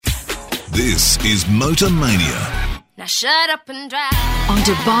This is Motor Mania. Now shut up and drive. On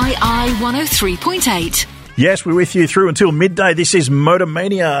Dubai Eye 103.8. Yes, we're with you through until midday. This is Motor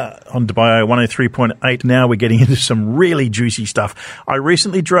Mania on Dubai 103.8. Now we're getting into some really juicy stuff. I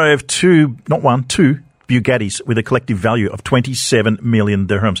recently drove two Bugattis with a collective value of 27 million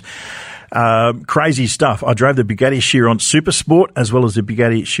dirhams. Crazy stuff. I drove the Bugatti Chiron Super Sport as well as the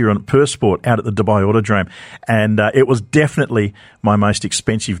Bugatti Chiron Pur Sport out at the Dubai Autodrome, and it was definitely my most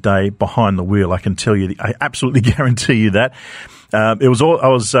expensive day behind the wheel. I can tell you, I absolutely guarantee you that. It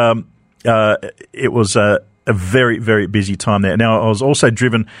was a very, very busy time there. Now, I was also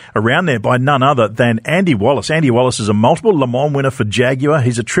driven around there by none other than Andy Wallace. Andy Wallace is a multiple Le Mans winner for Jaguar.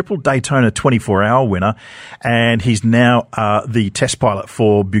 He's a triple Daytona 24-hour winner, and he's now the test pilot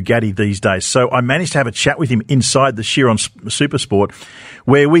for Bugatti these days. So I managed to have a chat with him inside the Chiron Super Sport,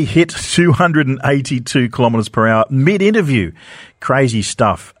 where we hit 282 kilometres per hour mid-interview. Crazy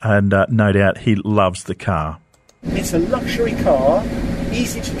stuff, and no doubt he loves the car. It's a luxury car,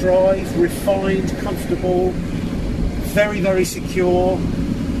 easy to drive, refined, comfortable, very, very secure,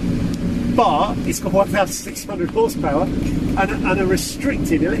 but it's got 1,600 horsepower and a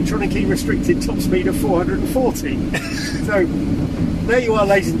electronically restricted top speed of 440. So there you are,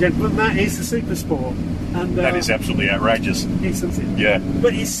 ladies and gentlemen, that is the Super Sport. And, that is absolutely outrageous. Yeah.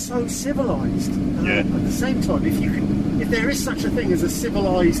 But it's so civilised. At the same time, if there is such a thing as a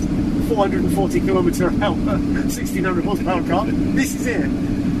civilised 440 kilometre hour, 1,600 horsepower car, this is it.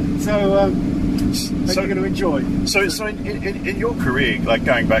 So you're going to enjoy. So in your career, like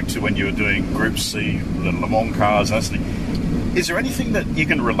going back to when you were doing Group C, the Le Mans cars, is there anything that you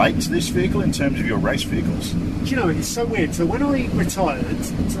can relate to this vehicle in terms of your race vehicles? Do you know, it's so weird. So when I retired,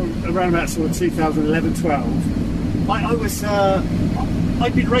 so around about sort of 2011-12, I was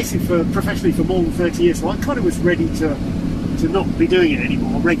I'd been racing professionally for more than 30 years, so I kind of was ready to not be doing it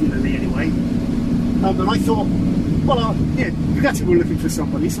anymore, regularly anyway. And I thought, Bugatti were looking for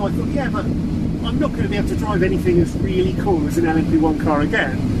somebody, so I thought, but I'm not going to be able to drive anything as really cool as an LMP1 car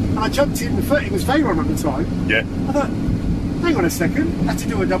again. And I jumped in, it was Veyron at the time. Yeah. I thought, hang on a second, I had to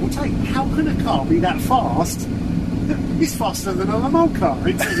do a double take. How can a car be that fast? It's faster than a Le Mans car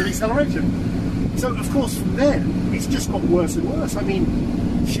in terms of acceleration. So, of course, from there, it's just got worse and worse. I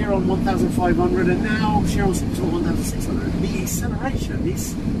mean, Chiron 1,500 and now Chiron 1,600. The acceleration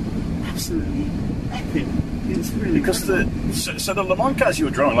is absolutely epic. It's really because the Le Mans cars you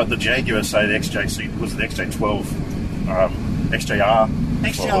were driving, like the Jaguar, say the XJ, was the XJ12, XJR?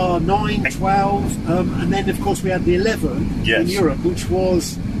 XJR 9, 12, and then of course we had the 11 in Europe, which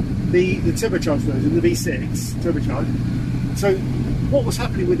was the turbocharged version, the V6 turbocharged. So what was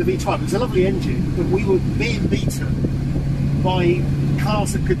happening with the V12? It was a lovely engine, but we were being beaten by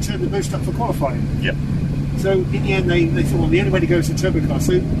cars that could turn the boost up for qualifying. Yep. So in the end they thought, well, the only way to go is a turbo car.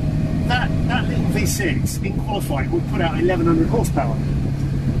 So that little V6 in qualifying would put out 1,100 horsepower,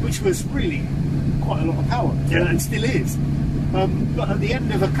 which was really quite a lot of power, and still is. But at the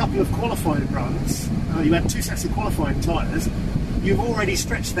end of a couple of qualifying runs, you had 2 sets of qualifying tyres, you've already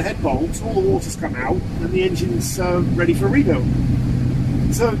stretched the head bolts, all the water's come out, and the engine's ready for rebuild.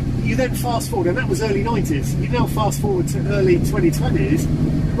 So you then fast forward, and that was early 90s, you now fast forward to early 2020s,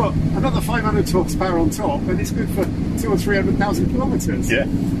 you've got another 500 horsepower on top, and it's good for 200,000 or 300,000 kilometres. Yeah.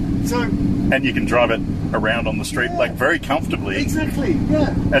 So, and you can drive it around on the street like very comfortably. Exactly,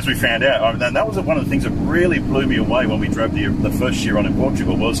 yeah. As we found out, and that was one of the things that really blew me away when we drove the first Chiron in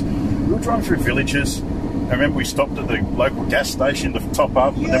Portugal. Was we were driving through villages. I remember we stopped at the local gas station to top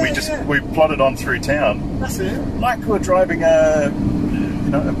up, and then we plodded on through town. That's it. Like we were driving a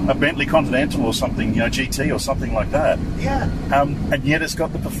Bentley Continental or something, GT or something like that. Yeah. And yet it's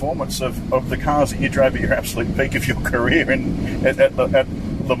got the performance of the cars that you drove at your absolute peak of your career at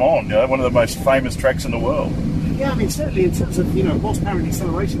Le Mans, one of the most famous tracks in the world. Yeah, I mean, certainly in terms of, horsepower and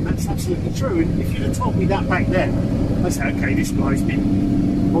acceleration, that's absolutely true. And if you'd have told me that back then, I'd say, okay, this guy's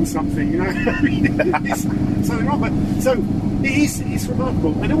been on something, It's something wrong. But, so, it's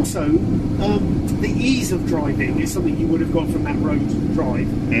remarkable. And also, the ease of driving is something you would have got from that road drive.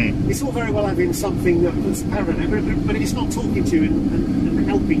 Mm. It's all very well having something that puts apparent, but if it's not talking to you and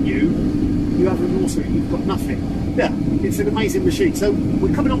helping you've got nothing. Yeah, it's an amazing machine. So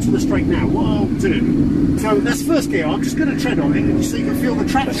we're coming onto the straight now. What I'll do, so that's first gear. I'm just going to tread on it so you can feel the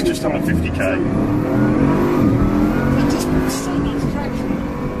traction. It's just under 50k. So just so much traction.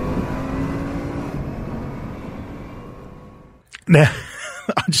 Now,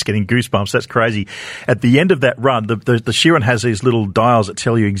 I'm just getting goosebumps. That's crazy. At the end of that run, the Chiron has these little dials that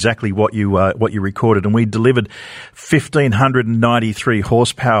tell you exactly what you recorded, and we delivered 1,593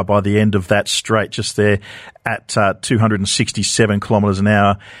 horsepower by the end of that straight, just there at 267 kilometres an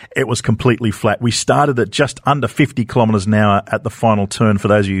hour. It was completely flat. We started at just under 50 kilometres an hour at the final turn, for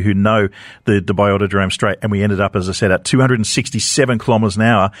those of you who know the Dubai Autodrome Straight, and we ended up, as I said, at 267 kilometres an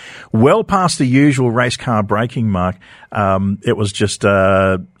hour, well past the usual race car braking mark. It was just,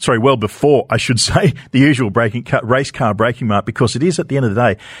 well before, I should say, the usual race car braking mark, because it is, at the end of the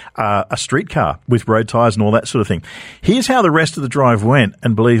day, a street car with road tyres and all that sort of thing. Here's how the rest of the drive went,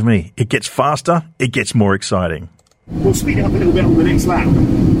 and believe me, it gets faster, it gets more exciting. We'll speed it up a little bit on the next lap.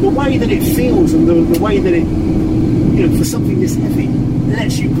 The way that it feels and the way that it, for something this heavy,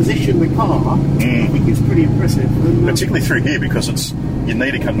 lets you position the car, I think it's pretty impressive. And, particularly through here, because you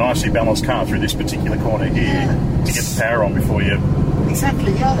need a nicely balanced car through this particular corner here to get the power on before you...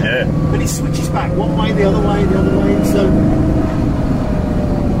 Exactly, yeah. Yeah. But it switches back one way, the other way, so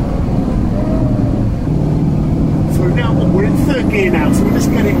now we're in third gear now, so we'll just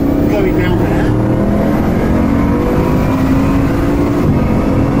get it going down there.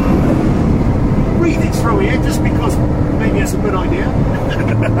 Breathe it through here, just because maybe it's a good idea.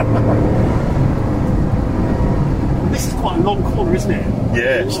 This is quite a long corner, isn't it?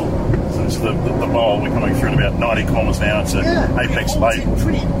 Yeah. So it's the bowl. We're coming through at about 90 kilometres an hour to Apex Lake.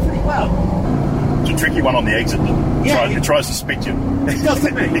 Pretty well. It's a tricky one on the exit. It tries to spit you. It does,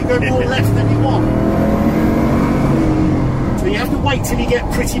 doesn't it? You go more left than you want. So you have to wait till you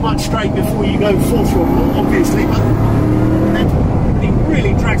get pretty much straight before you go full throttle, obviously, but then it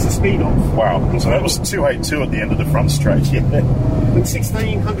really drags the speed off. Wow. So that was 282 at the end of the front straight, yeah. And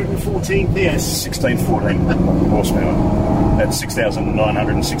 1,614 PS. 1,614 horsepower at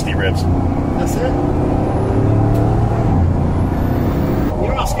 6,960 revs. That's it.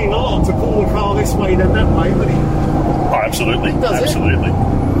 You're asking a lot to pull the car this way than that way, but Oh, absolutely. Does absolutely.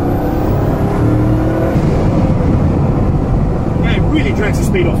 Yeah, it really drags the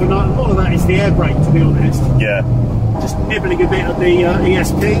speed off, and a lot of that is the air brake, to be honest. Yeah. Just nibbling a bit at the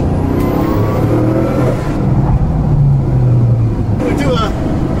ESP. We'll do a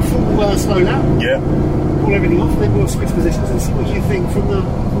full slow lap. Yeah. Pull everything off, then we'll switch positions and see what you think from the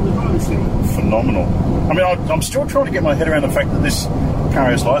driver's seat. Phenomenal. I mean, I'm still trying to get my head around the fact that this car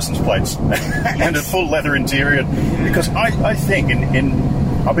has license plates and a full leather interior, because I think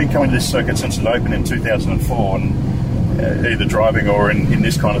I've been coming to this circuit since it opened in 2004, and either driving or in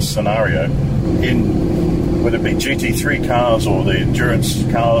this kind of scenario, whether it be GT3 cars or the endurance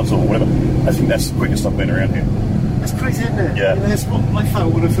cars or whatever, I think that's the quickest I've been around here. That's crazy, isn't it? Yeah. That's what I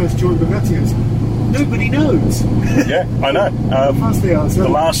felt when I first joined Bugatti. Nobody knows. Yeah, I know. Fast they are, so. The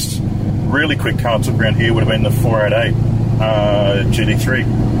last really quick car I took around here would have been the 488 GT3,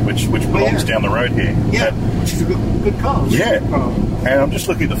 which belongs down the road here. Yeah, which is a good car. Yeah. And I'm just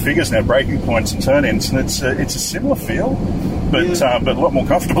looking at the figures now, braking points and turn-ins, and it's a similar feel, but a lot more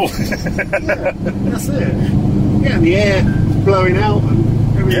comfortable. Yeah, that's it. Yeah, and the air blowing out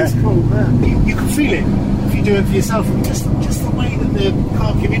and everything's cool. Yeah. You can feel it if you do it for yourself. Just the way that the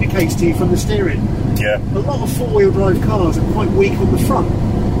car communicates to you from the steering. Yeah. A lot of four-wheel drive cars are quite weak on the front.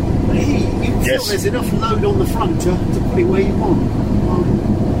 But here, you feel there's enough load on the front to put it where you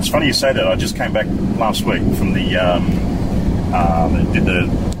want. It's funny you say that. I just came back last week from the did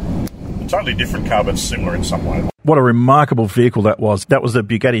the totally different car, but similar in some way. What a remarkable vehicle that was. That was the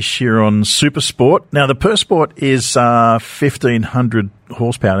Bugatti Chiron Super Sport. Now, the Per Sport is 1,500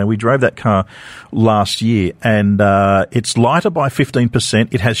 horsepower. Now, we drove that car last year, and it's lighter by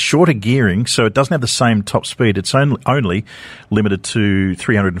 15%. It has shorter gearing, so it doesn't have the same top speed. It's only limited to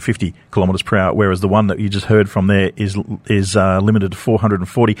 350 kilometres per hour, whereas the one that you just heard from there is limited to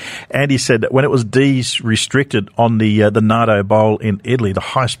 440. Andy said that when it was restricted on the Nardo Bowl in Italy, the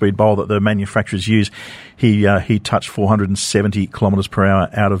high-speed bowl that the manufacturers use, he touched 470 kilometres per hour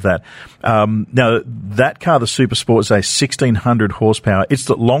out of that. Now, that car, the Super Sport, is a 1,600 horsepower. It's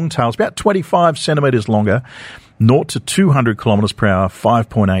the long tail. It's about 25 centimetres longer. 0 to 200 kilometres per hour,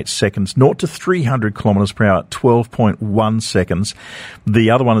 5.8 seconds. 0 to 300 kilometres per hour, 12.1 seconds.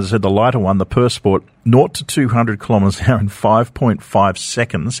 The other one, as I said, the lighter one, the Per Sport, 0 to 200 kilometres per hour in 5.5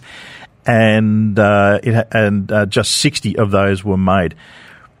 seconds. And just 60 of those were made.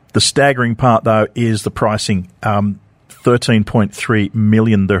 The staggering part, though, is the pricing. 13.3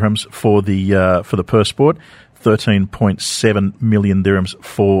 million dirhams for the Per Sport, 13.7 million dirhams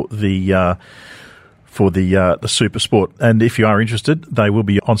for the Super Sport. And if you are interested, they will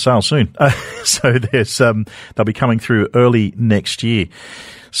be on sale soon. So they'll be coming through early next year.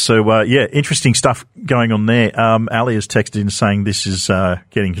 So, interesting stuff going on there. Ali has texted in saying this is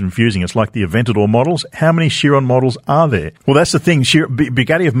getting confusing. It's like the Aventador models. How many Chiron models are there? Well, that's the thing.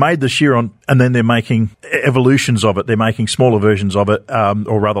 Bugatti have made the Chiron, and then they're making evolutions of it. They're making smaller versions of it,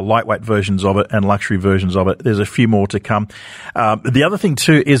 or rather lightweight versions of it, and luxury versions of it. There's a few more to come. The other thing,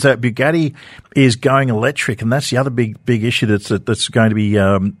 too, is that Bugatti is going electric, and that's the other big issue that's going to be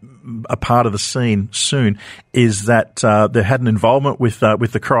a part of the scene soon, is that they had an involvement with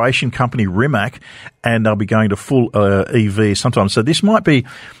the Croatian company Rimac, and they'll be going to full EV sometime. So this might be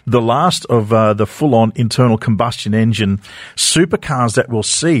the last of the full-on internal combustion engine supercars that we'll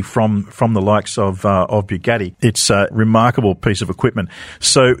see from the likes of Bugatti. It's a remarkable piece of equipment.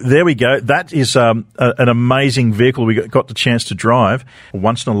 So there we go. That is an amazing vehicle we got the chance to drive, a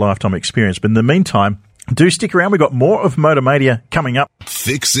once-in-a-lifetime experience. But in the meantime, do stick around. We've got more of Motormania coming up.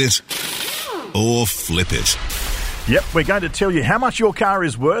 Fix it or flip it. Yep, we're going to tell you how much your car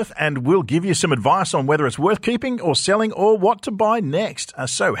is worth, and we'll give you some advice on whether it's worth keeping or selling or what to buy next.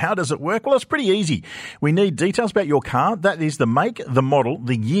 So how does it work? Well, it's pretty easy. We need details about your car. That is the make, the model,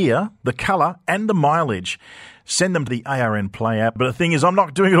 the year, the colour and the mileage. Send them to the ARN Play app. But the thing is, I'm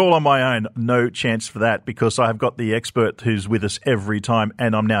not doing it all on my own. No chance for that, because I have got the expert who's with us every time,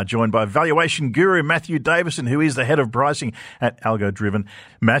 and I'm now joined by valuation guru Matthew Davison, who is the head of pricing at Algo Driven.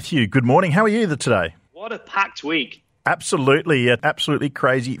 Matthew, good morning. How are you today? What a packed week. Absolutely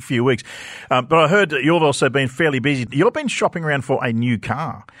crazy few weeks. But I heard that you've also been fairly busy. You've been shopping around for a new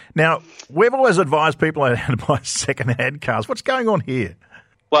car. Now, we've always advised people how to buy second-hand cars. What's going on here?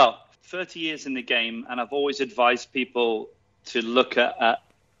 Well, 30 years in the game, and I've always advised people to look at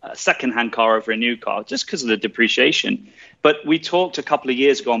a second-hand car over a new car just because of the depreciation. But we talked a couple of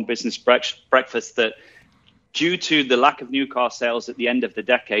years ago on Business Breakfast that due to the lack of new car sales at the end of the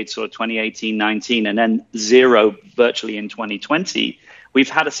decade, sort of 2018-19, and then zero virtually in 2020, we've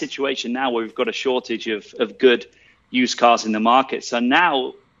had a situation now where we've got a shortage of good used cars in the market. So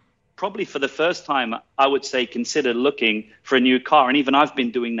now, probably for the first time, I would say consider looking for a new car. And even I've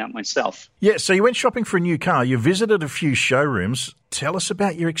been doing that myself. Yeah, so you went shopping for a new car. You visited a few showrooms. Tell us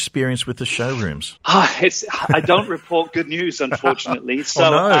about your experience with the showrooms. I don't report good news, unfortunately.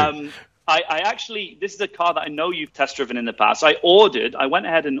 So I actually, this is a car that I know you've test driven in the past. I went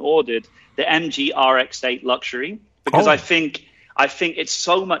ahead and ordered the MG RX-8 Luxury because I think it's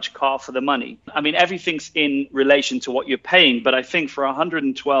so much car for the money. I mean, everything's in relation to what you're paying, but I think for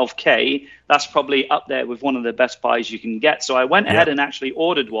 112K, that's probably up there with one of the best buys you can get. So I went ahead and actually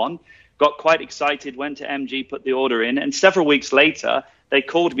ordered one, got quite excited, went to MG, put the order in, and several weeks later, they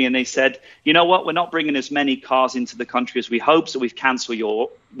called me and they said, you know what, we're not bringing as many cars into the country as we hoped, so we've cancelled your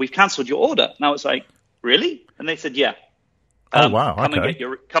order. And I was like, really? And they said, yeah. Wow.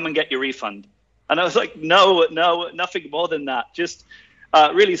 Come and get your refund. And I was like, no, nothing more than that. Just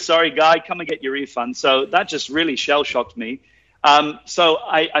really sorry, guy, come and get your refund. So that just really shell-shocked me. So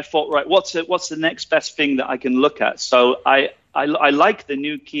I thought, right, what's the next best thing that I can look at? So I like the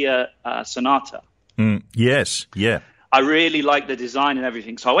new Kia Sonata. Yes, yeah. I really like the design and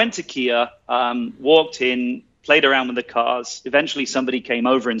everything. So I went to Kia, walked in, played around with the cars. Eventually somebody came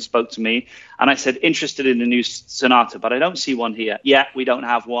over and spoke to me. And I said, interested in the new Sonata, but I don't see one here. Yeah, we don't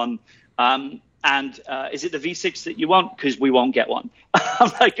have one. And is it the V6 that you want? Because we won't get one.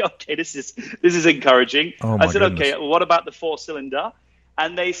 I'm like, okay, this is encouraging. I said, okay, well, what about the 4-cylinder?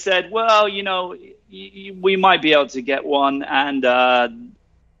 And they said, well, we might be able to get one, and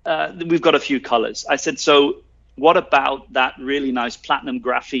we've got a few colors. I said, so what about that really nice platinum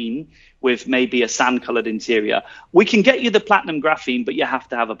graphene with maybe a sand-colored interior? We can get you the platinum graphene, but you have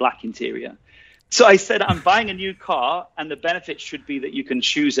to have a black interior. So I said, I'm buying a new car, and the benefit should be that you can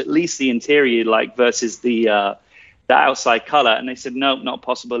choose at least the interior like versus the outside color. And they said, no, not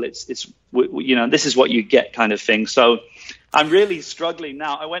possible. It's this is what you get kind of thing. So I'm really struggling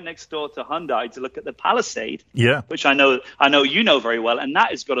now. I went next door to Hyundai to look at the Palisade, which I know you know very well, and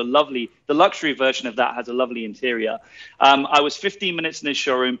that has got the luxury version of that has a lovely interior. I was 15 minutes in the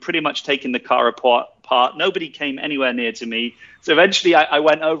showroom, pretty much taking the car apart. Nobody came anywhere near to me. So eventually I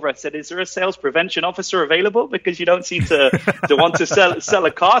went over. I said, is there a sales prevention officer available? Because you don't seem to want to sell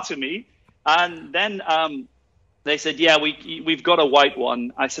a car to me. And then they said, yeah, we've got a white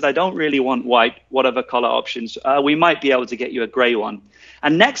one. I said, I don't really want white. What other color options? We might be able to get you a gray one.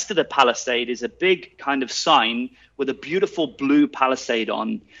 And next to the Palisade is a big kind of sign with a beautiful blue Palisade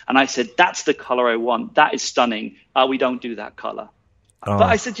on. And I said, that's the color I want. That is stunning. We don't do that color. But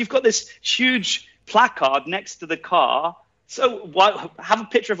I said, you've got this huge placard next to the car. So have a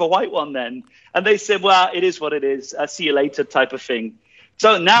picture of a white one then. And they said, well, it is what it is. See you later type of thing.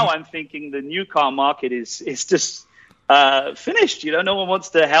 So now I'm thinking the new car market is just finished. No one wants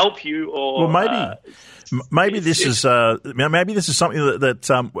to help you. Or maybe this is something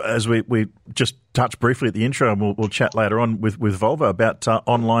that as we just touched briefly at the intro, and we'll chat later on with Volvo about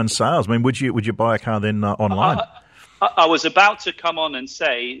online sales. I mean, would you buy a car then online? I was about to come on and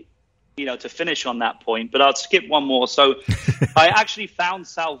say, to finish on that point, but I'll skip one more. So I actually found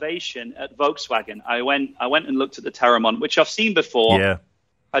salvation at Volkswagen. I went and looked at the Terramont, which I've seen before. Yeah.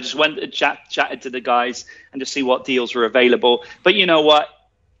 I just went and chatted to the guys and to see what deals were available. But you know what?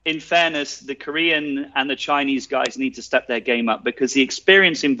 In fairness, the Korean and the Chinese guys need to step their game up, because the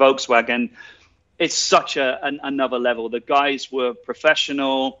experience in Volkswagen is such another level. The guys were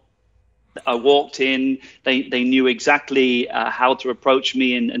professional. I walked in, they knew exactly how to approach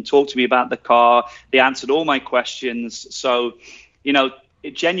me and talk to me about the car. They answered all my questions. So,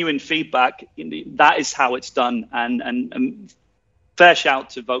 genuine feedback, that is how it's done. And fair shout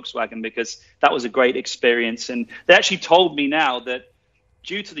to Volkswagen, because that was a great experience. And they actually told me now that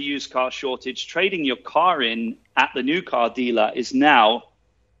due to the used car shortage, trading your car in at the new car dealer is now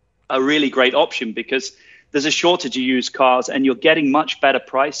a really great option, because there's a shortage of used cars and you're getting much better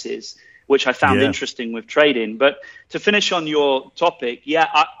prices, which I found interesting with trade-in. But to finish on your topic, you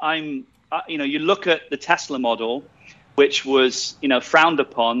look at the Tesla model, which was, frowned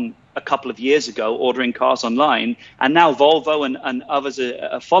upon a couple of years ago, ordering cars online, and now Volvo and others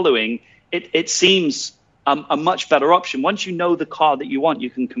are following. It seems a much better option. Once you know the car that you want, you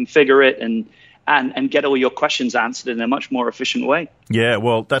can configure it and get all your questions answered in a much more efficient way. Yeah,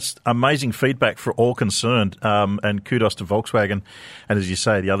 well, that's amazing feedback for all concerned, and kudos to Volkswagen. And as you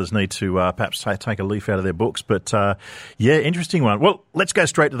say, the others need to perhaps take a leaf out of their books. But, interesting one. Well, let's go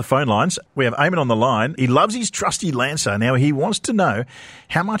straight to the phone lines. We have Eamon on the line. He loves his trusty Lancer. Now, he wants to know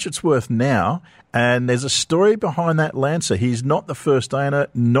how much it's worth now, and there's a story behind that Lancer. He's not the first owner,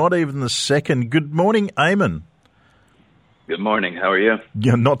 not even the second. Good morning, Eamon. Good morning. How are you?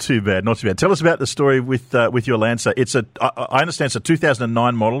 Yeah, not too bad. Tell us about the story with your Lancer. I understand it's a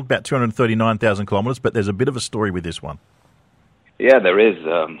 2009 model, about 239,000 kilometres, but there's a bit of a story with this one. Yeah, there is.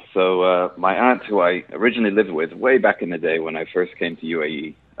 So my aunt, who I originally lived with way back in the day when I first came to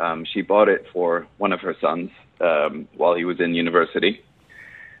UAE, she bought it for one of her sons while he was in university.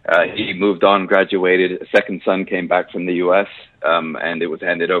 He moved on, graduated. A second son came back from the U.S., and it was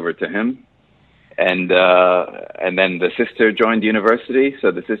handed over to him. And then the sister joined university, so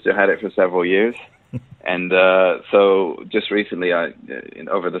the sister had it for several years. And so just recently,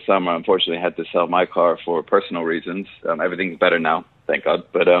 over the summer, unfortunately, had to sell my car for personal reasons. Everything's better now, thank God.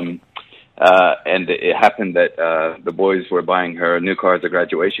 But and it happened that the boys were buying her a new car as a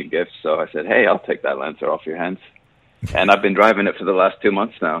graduation gift. So I said, hey, I'll take that Lancer off your hands. And I've been driving it for the last 2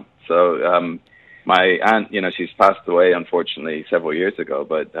 months now. So my aunt, she's passed away, unfortunately, several years ago,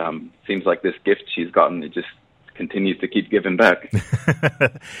 but seems like this gift she's gotten, it just continues to keep giving back.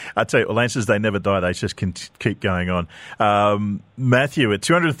 I tell you, Lancers, they never die. They just can keep going on. Matthew, at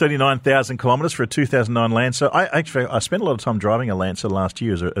 239,000 kilometres for a 2009 Lancer. I spent a lot of time driving a Lancer last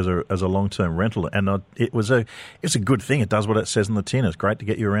year as a long-term rental, and it's a good thing. It does what it says on the tin. It's great to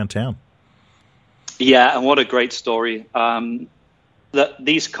get you around town. Yeah, and what a great story.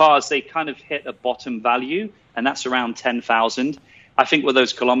 These cars, they kind of hit a bottom value, and that's around 10,000. I think with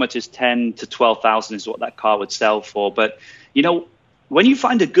those kilometers, 10 to 12,000 is what that car would sell for. But, when you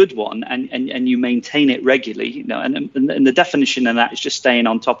find a good one and you maintain it regularly, and the definition of that is just staying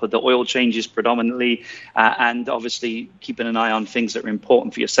on top of the oil changes predominantly, and obviously keeping an eye on things that are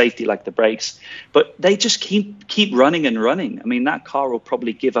important for your safety, like the brakes. But they just keep running and running. I mean, that car will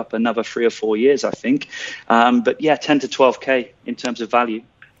probably give up another 3 or 4 years, I think. But yeah, 10 to 12K in terms of value.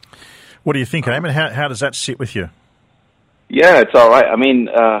 What do you think, Eamon? How does that sit with you? Yeah, it's all right. I mean,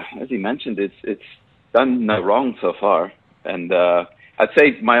 as you mentioned, it's done no wrong so far. And I'd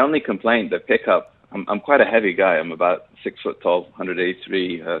say my only complaint, the pickup, I'm quite a heavy guy. I'm about 6 foot tall,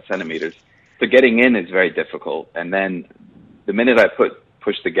 183 centimeters. So getting in is very difficult. And then the minute I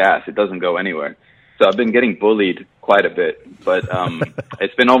push the gas, it doesn't go anywhere. So I've been getting bullied quite a bit. But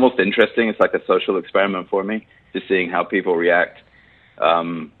it's been almost interesting. It's like a social experiment for me, just seeing how people react.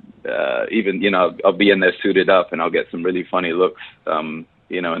 Even, I'll be in there suited up and I'll get some really funny looks, in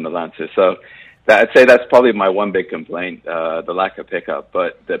the Lancer. So I'd say that's probably my one big complaint, the lack of pickup.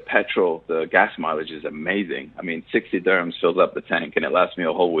 But the gas mileage is amazing. I mean, 60 dirhams fills up the tank, and it lasts me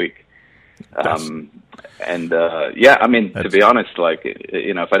a whole week. To be honest,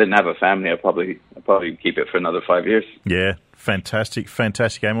 if I didn't have a family, I'd probably keep it for another 5 years. Yeah, fantastic,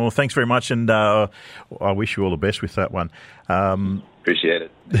 Eamon. Well, thanks very much, and I wish you all the best with that one. Appreciate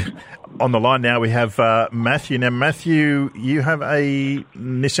it. On the line now, we have Matthew. Now, Matthew, you have a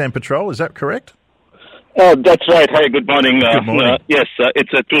Nissan Patrol, is that correct? Oh, that's right. Hi, good morning. Good morning. Yes,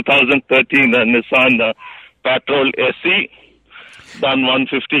 it's a 2013 Nissan Patrol SE, done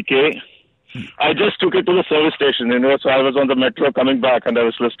 150K. I just took it to the service station, so I was on the metro coming back and I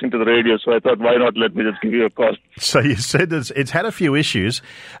was listening to the radio, so I thought, why not let me just give you a call. So you said it's had a few issues.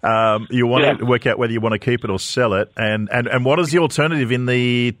 You want to work out whether you want to keep it or sell it. And what is the alternative in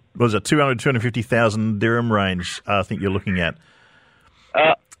the, 250,000 dirham range, I think you're looking at?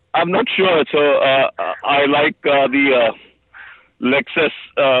 I'm not sure. So I like the Lexus,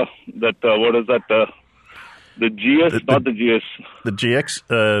 what is that? The GS, not the GS. The GX,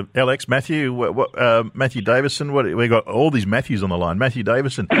 LX, Matthew, Matthew Davison. We got all these Matthews on the line. Matthew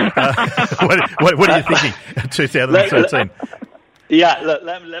Davison. What are you thinking? 2013.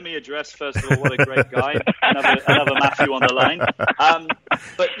 Let me address first of all what a great guy. Another Matthew on the line.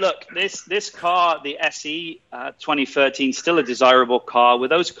 But look, this car, the SE 2013, still a desirable car. With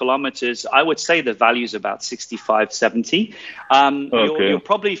those kilometers, I would say the value is about 65, 70. You're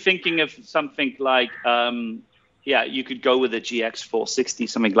probably thinking of something like, you could go with a GX 460,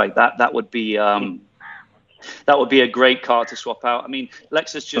 something like that. That would be a great car to swap out. I mean,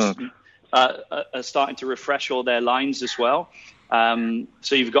 Lexus just are starting to refresh all their lines as well.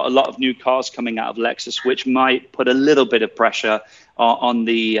 So you've got a lot of new cars coming out of Lexus, which might put a little bit of pressure on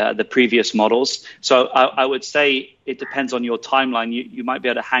the previous models. So I would say it depends on your timeline. You might be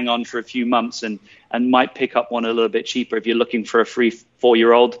able to hang on for a few months and might pick up one a little bit cheaper if you're looking for a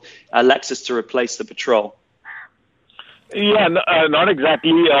 3-4-year-old Lexus to replace the Patrol. Yeah, not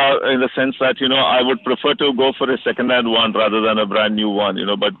exactly in the sense that, I would prefer to go for a second-hand one rather than a brand new one,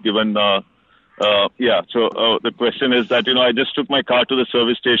 but given... So the question is that, I just took my car to the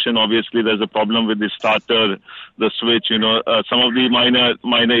service station. Obviously, there's a problem with the starter, the switch, some of the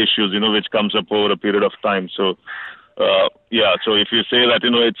minor issues, which comes up over a period of time. So, so if you say that,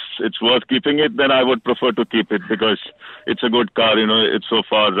 it's worth keeping it, then I would prefer to keep it because it's a good car. It's so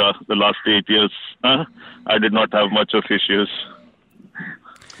far the last 8 years, I did not have much of issues.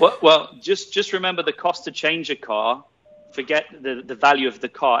 Well, just remember the cost to change a car. Forget the value of the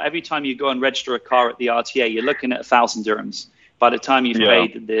car. Every time you go and register a car at the RTA, you're looking at 1,000 dirhams. By the time you've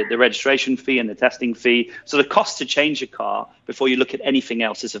paid the registration fee and the testing fee. So the cost to change a car before you look at anything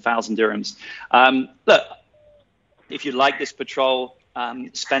else is 1,000 dirhams. Look, if you like this Patrol,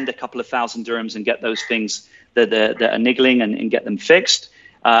 spend a couple of 1,000 dirhams and get those things that are niggling and get them fixed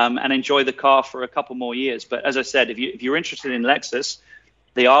and enjoy the car for a couple more years. But as I said, if you're interested in Lexus,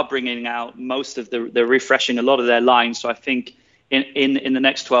 they are bringing out they're refreshing a lot of their lines. So I think in the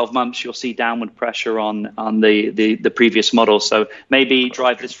next 12 months, you'll see downward pressure on the previous model. So maybe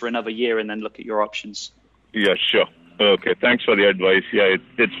drive this for another year and then look at your options. Yeah, sure. Okay, thanks for the advice. Yeah,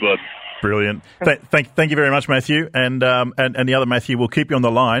 it's worth. Brilliant. Thank you very much, Matthew. And the other Matthew, we'll keep you on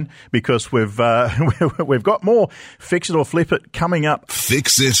the line because we've got more Fix It or Flip It coming up.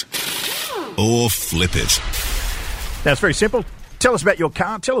 Fix It or Flip It. Now, it's very simple. Tell us about your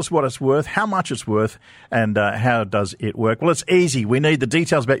car. Tell us what it's worth, how much it's worth, and how does it work. Well, it's easy. We need the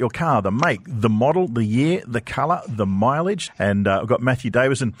details about your car, the make, the model, the year, the colour, the mileage. And I've got Matthew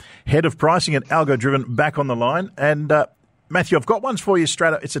Davison, Head of Pricing at Algo Driven, back on the line. And Matthew, I've got ones for you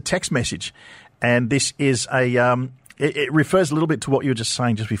straight up. It's a text message. And this is it refers a little bit to what you were just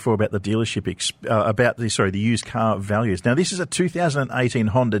saying just before about the dealership, about the used car values. Now, this is a 2018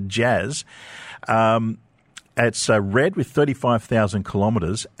 Honda Jazz. It's red with 35,000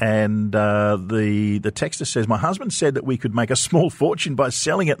 kilometres, and the texter says, my husband said that we could make a small fortune by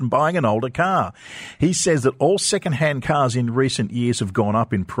selling it and buying an older car. He says that all second-hand cars in recent years have gone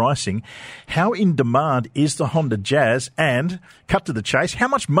up in pricing. How in demand is the Honda Jazz? And, cut to the chase, how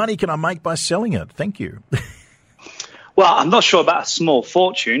much money can I make by selling it? Thank you. Well, I'm not sure about a small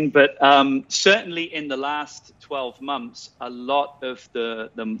fortune, but certainly in the last 12 months, a lot of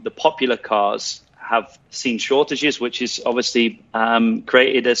the popular cars have seen shortages, which has obviously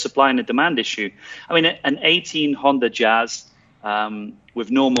created a supply and a demand issue. I mean, an 18 Honda Jazz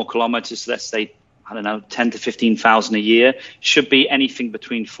with normal kilometers, let's say, 10 to 15,000 a year, should be anything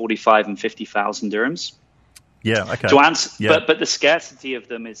between 45 and 50,000 dirhams. Yeah, okay. To answer, but the scarcity of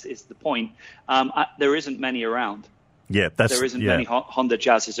them is the point. There isn't many around. Yeah, there isn't many Honda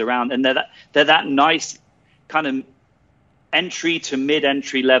Jazzes around, and they're that nice kind of entry to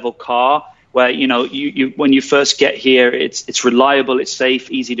mid-entry level car. Where you when you first get here, it's reliable, it's safe,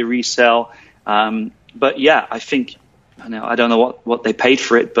 easy to resell. But yeah, I think I don't know what they paid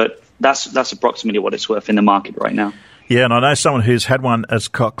for it, but that's approximately what it's worth in the market right now. Yeah, and I know someone who's had one has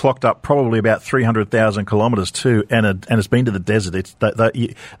clocked up probably about 300,000 kilometres too, and it's been to the desert.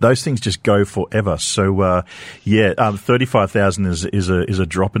 Those things just go forever. So 35,000 is a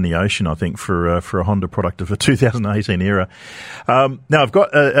drop in the ocean, I think, for a Honda product of the 2018 era. Now I've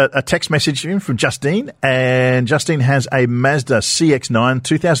got a text message in from Justine, and Justine has a Mazda CX-9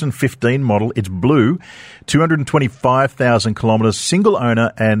 2015 model. It's blue, 225,000 kilometres, single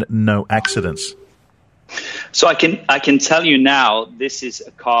owner, and no accidents. So I can tell you now, this is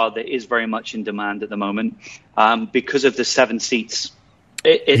a car that is very much in demand at the moment because of the 7 seats.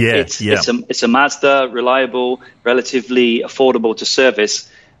 It's a Mazda, reliable, relatively affordable to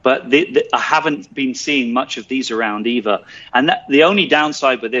service, but I haven't been seeing much of these around either. And the only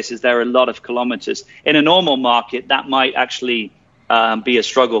downside with this is there are a lot of kilometers. In a normal market, that might actually be a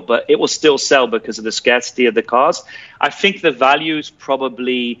struggle, but it will still sell because of the scarcity of the cars. I think the value is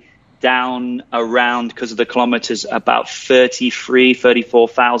probably down around, because of the kilometers, about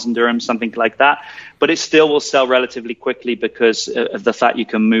 34,000 dirhams, something like that. But it still will sell relatively quickly because of the fact you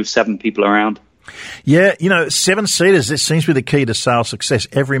can move 7 people around. Yeah, 7-seaters, this seems to be the key to sales success.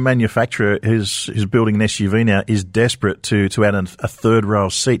 Every manufacturer who's building an SUV now is desperate to add a third row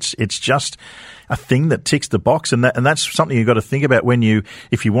of seats. It's just a thing that ticks the box, and that's something you've got to think about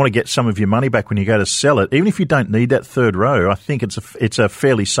if you want to get some of your money back when you go to sell it. Even if you don't need that third row, I think it's a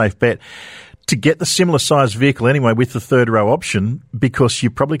fairly safe bet to get the similar sized vehicle anyway with the third row option, because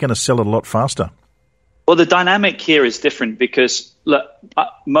you're probably going to sell it a lot faster. Well, the dynamic here is different because look,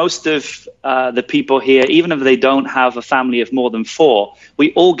 most of the people here, even if they don't have a family of more than 4,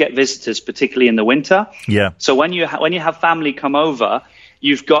 we all get visitors, particularly in the winter. Yeah. So when you have family come over,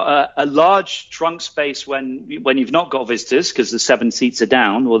 you've got a large trunk space when you've not got visitors, because the 7 seats are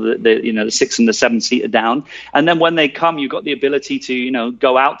down, or the 6 and the 7 seat are down. And then when they come, you've got the ability to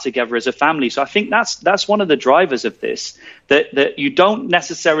go out together as a family. So I think that's one of the drivers of this, that you don't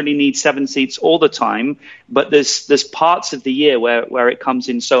necessarily need 7 seats all the time, but there's parts of the year where it comes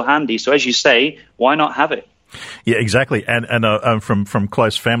in so handy. So as you say, why not have it? Yeah, exactly. And from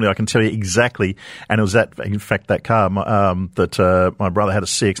close family, I can tell you exactly. And it was that car that my brother had a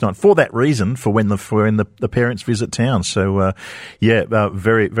CX-9 for that reason, for when the parents visit town. So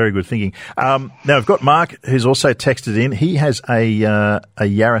very, very good thinking. Now I've got Mark, who's also texted in. He has a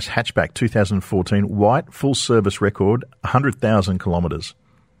Yaris hatchback 2014, white, full service record, 100,000 kilometres.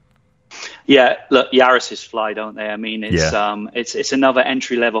 Yeah, look, Yaris's fly, don't they? I mean, it's another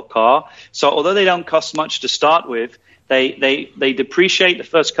entry level car. So although they don't cost much to start with, they depreciate the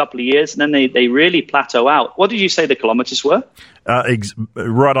first couple of years, and then they really plateau out. What did you say the kilometers were?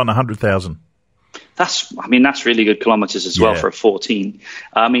 Right on 100,000. That's really good kilometers as well for a 14.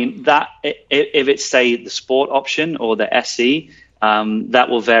 I mean, that if it's say the sport option or the SE, that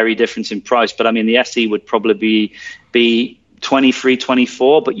will vary different in price. But I mean, the SE would probably be 23,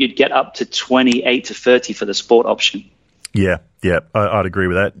 24, but you'd get up to 28 to 30 for the sport option. Yeah, I'd agree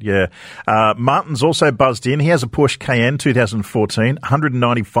with that. Yeah, Martin's also buzzed in. He has a Porsche Cayenne 2014,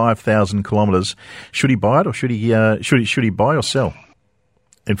 195,000 kilometres. Should he buy it, or should he buy or sell?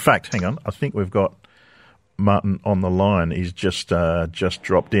 In fact, hang on, I think we've got Martin on the line. He's just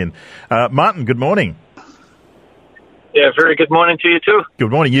dropped in. Martin, good morning. Yeah, very good morning to you too. Good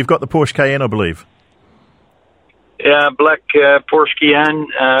morning. You've got the Porsche Cayenne, I believe. Yeah, black Porsche Cayenne,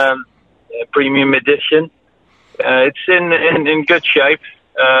 premium edition. It's in good shape.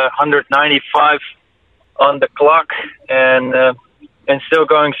 195 on the clock, and still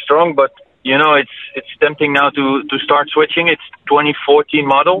going strong. But it's tempting now to start switching. It's 2014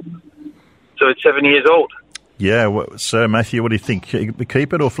 model, so it's 7 years old. Yeah. So Matthew, what do you think?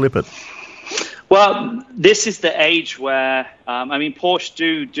 Keep it or flip it? Well, this is the age where,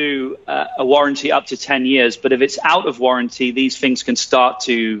 Porsche do a warranty up to 10 years, but if it's out of warranty, these things can start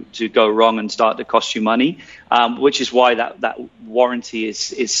to go wrong and start to cost you money, which is why that warranty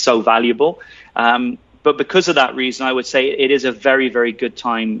is so valuable. But because of that reason, I would say it is a very, very good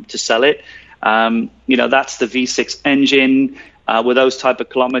time to sell it. That's the V6 engine with those type of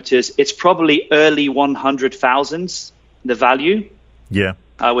kilometers. It's probably early 100,000s, the value. Yeah.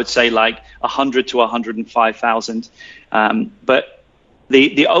 I would say like 100 to 105,000. But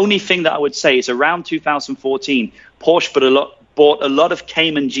the only thing that I would say is around 2014, Porsche bought a lot of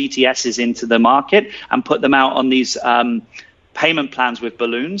Cayman GTSs into the market and put them out on these payment plans with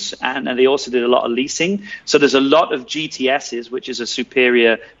balloons, and they also did a lot of leasing. So there's a lot of GTSs, which is a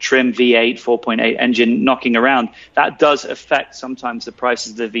superior trim V8 4.8 engine knocking around. That does affect sometimes the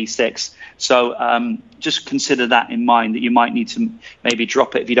prices of the V6. So just consider that in mind, that you might need to maybe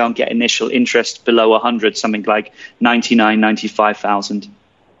drop it if you don't get initial interest below 100, something like 99, 95,000.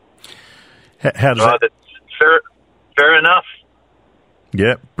 How does that? fair enough.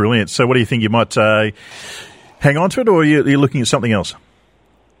 Yeah, brilliant. So what do you think? You might hang on to it, or are you looking at something else?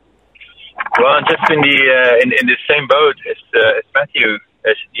 Well, I'm just in the same boat as Matthew,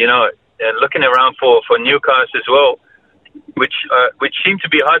 as you know, and looking around for new cars as well, which seem to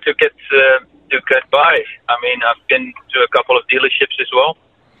be hard to get by. I mean, I've been to a couple of dealerships as well,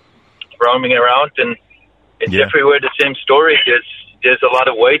 roaming around, and it's everywhere the same story. There's a lot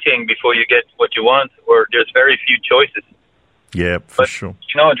of waiting before you get what you want, or there's very few choices. Yeah, for sure.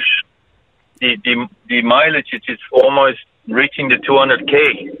 You know, the mileage is almost reaching the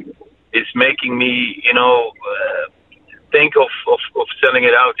 200K. Is making me, think of selling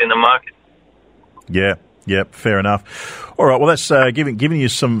it out in the market. Yeah, fair enough. All right, well, that's giving you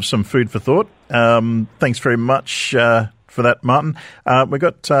some food for thought. Thanks very much for that, Martin. We've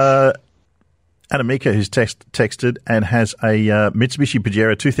got Anamika, who's texted and has a Mitsubishi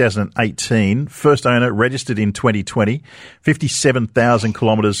Pajero 2018, first owner, registered in 2020, 57,000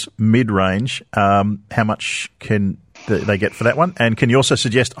 kilometres mid-range. How much can they get for that one? And can you also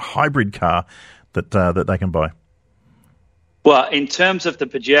suggest a hybrid car that they can buy? Well, in terms of the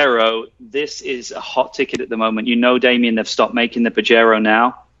Pajero, this is a hot ticket at the moment. You know, Damien, they've stopped making the Pajero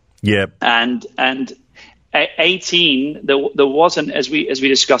now. Yeah. And 18, there wasn't, as we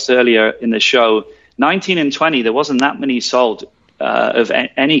discussed earlier in the show, 19 and 20, there wasn't that many sold of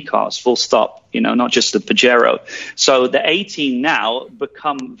any cars, full stop, not just the Pajero. So the 18 now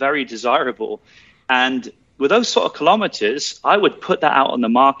become very desirable. And with those sort of kilometers, I would put that out on the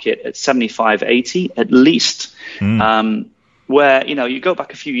market at 75, 80 at least. Where, you go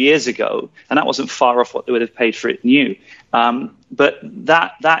back a few years ago, and that wasn't far off what they would have paid for it new. But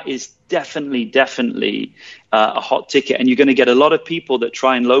that is definitely a hot ticket. And you're going to get a lot of people that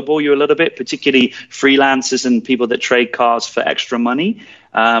try and lowball you a little bit, particularly freelancers and people that trade cars for extra money.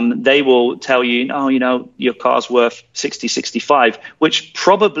 They will tell you, your car's worth 60, 65, which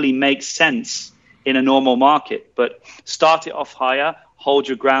probably makes sense in a normal market. But start it off higher, hold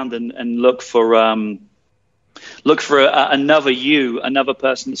your ground, and look for another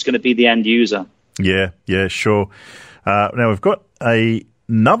person that's going to be the end user. Yeah, sure. Now we've got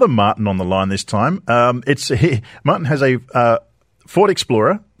another Martin on the line this time. Martin has a Ford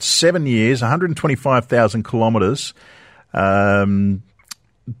Explorer, 7 years, 125,000 kilometres, top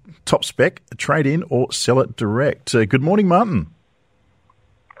spec, trade in or sell it direct. Good morning, Martin.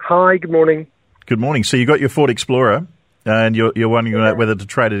 Hi, good morning. Good morning. So you got your Ford Explorer, and you're wondering about whether to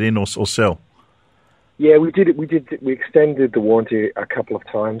trade it in or sell. Yeah, we did. We extended the warranty a couple of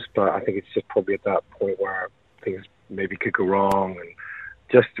times, but I think it's just probably at that point where things maybe could go wrong, and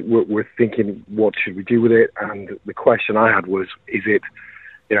just we're thinking, what should we do with it? And the question I had was, is it,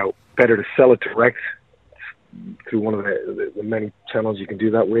 better to sell it direct through one of the many channels you can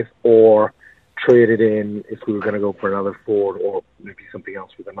do that with, or trade it in if we were going to go for another Ford or maybe something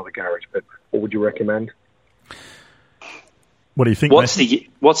else with another garage? But what would you recommend? What do you think? What's the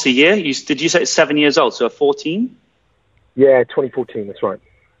year? Did you say it's 7 years old? So a 14? Yeah, 2014. That's right.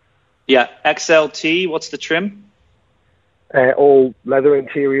 Yeah, XLT. What's the trim? All leather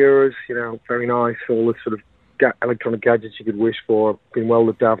interiors. Very nice. All the sort of electronic gadgets you could wish for. Been well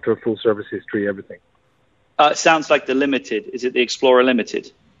looked after. Full service history. Everything. It sounds like the Limited. Is it the Explorer Limited?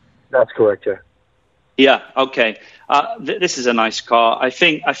 That's correct. Yeah. Yeah. Okay. This is a nice car. I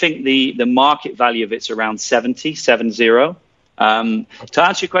think the market value of it's around 70. To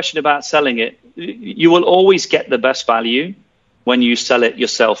answer your question about selling it, you will always get the best value when you sell it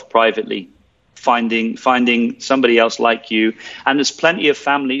yourself privately, finding somebody else like you. And there's plenty of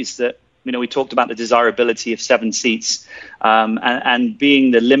families that, we talked about the desirability of 7 seats, and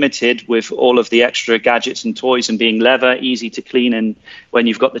being the Limited with all of the extra gadgets and toys and being leather, easy to clean, and when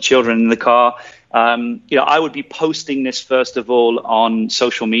you've got the children in the car, I would be posting this first of all on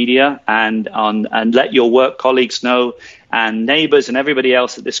social media and let your work colleagues know and neighbors and everybody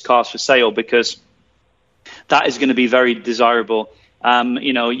else that this car's for sale, because that is going to be very desirable.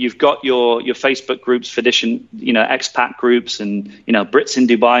 You've got your Facebook groups for different, expat groups and, Brits in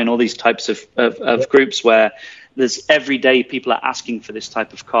Dubai and all these types of groups where there's every day people are asking for this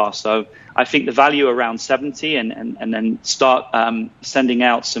type of car. So I think the value around 70 and then start sending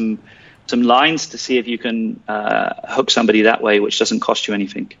out some lines to see if you can hook somebody that way, which doesn't cost you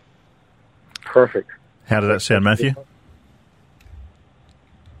anything. Perfect. How did that sound, Matthew?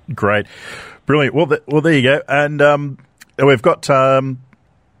 Great. Brilliant. Well, there you go. And we've got a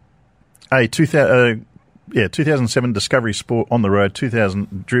 2007 Discovery Sport on the road,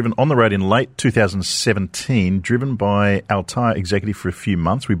 driven on the road in late 2017, driven by Altair executive for a few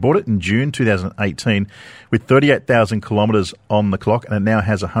months. We bought it in June 2018 with 38,000 kilometres on the clock, and it now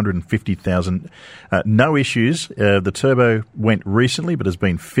has 150,000. No issues. The turbo went recently but has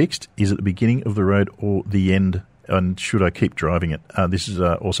been fixed. Is it the beginning of the road or the end, and should I keep driving it? This is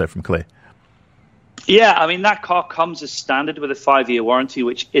also from Claire. Yeah, I mean, that car comes as standard with a 5-year warranty,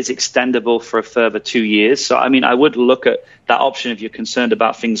 which is extendable for a further 2 years. So, I mean, I would look at that option if you're concerned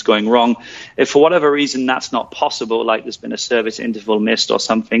about things going wrong. If for whatever reason that's not possible, like there's been a service interval missed or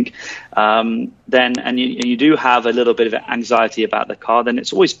something, then and you do have a little bit of anxiety about the car, then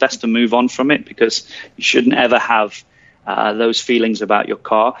it's always best to move on from it, because you shouldn't ever have those feelings about your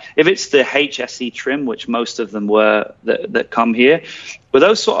car. If it's the HSE trim, which most of them were that come here, with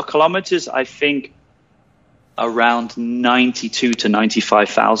those sort of kilometers, I think around 92 to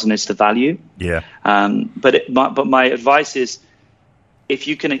 95,000 is the value. Yeah. But my advice is, if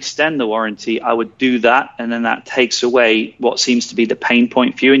you can extend the warranty, I would do that, and then that takes away what seems to be the pain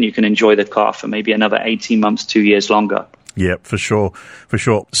point for you, and you can enjoy the car for maybe another 18 months, 2 years longer. Yeah, for sure.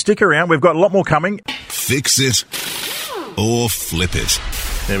 Stick around. We've got a lot more coming. Fix it or flip it.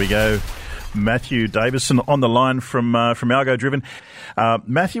 There we go. Matthew Davison on the line from Algo Driven.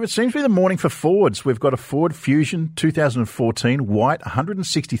 Matthew, it seems to be the morning for Fords. We've got a Ford Fusion 2014, white,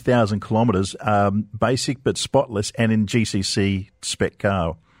 160,000 kilometres, basic but spotless, and in GCC spec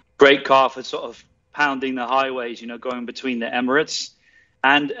car. Great car for sort of pounding the highways, going between the Emirates.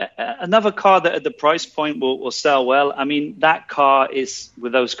 And another car that at the price point will sell well. I mean, that car is,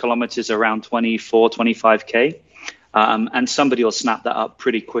 with those kilometres, around 24, 25K. And somebody will snap that up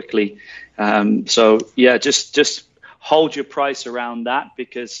pretty quickly. So, yeah, just hold your price around that,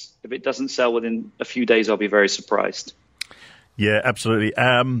 because if it doesn't sell within a few days, I'll be very surprised. Yeah, absolutely.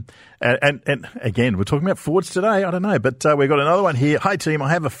 And again, we're talking about Fords today. I don't know, but we've got another one here. Hi, team. I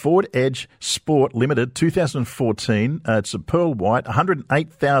have a Ford Edge Sport Limited 2014. It's a pearl white,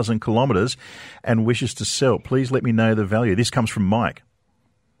 108,000 kilometres, and wishes to sell. Please let me know the value. This comes from Mike.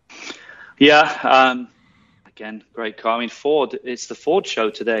 Yeah. Again, great car. I mean, Ford. It's the Ford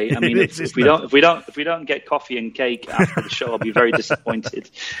show today. I mean, if we don't get coffee and cake after the show, I'll be very disappointed.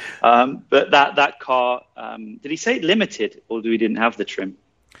 But that car, did he say limited, or we didn't have the trim?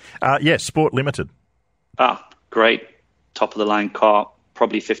 Yes, Sport Limited. Great, top of the line car,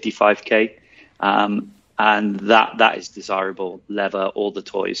 probably 55K, and that is desirable. Leather, all the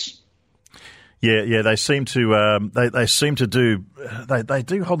toys. Yeah, they seem to they seem to do they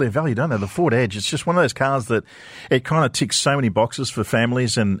do hold their value, don't they? The Ford Edge, it's just one of those cars that it kind of ticks so many boxes for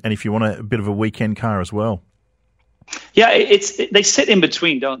families, and if you want a bit of a weekend car as well. Yeah, they sit in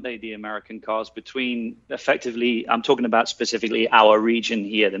between, don't they, the American cars, between effectively, I'm talking about specifically our region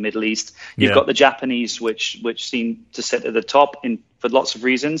here, the Middle East. You've got the Japanese, which seem to sit at the top for lots of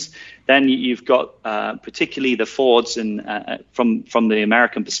reasons. Then you've got particularly the Fords from the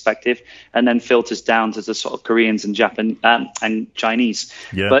American perspective, and then filters down to the sort of Koreans and and Chinese.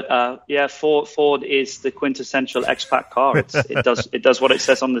 Yeah. But Ford is the quintessential expat car. It does what it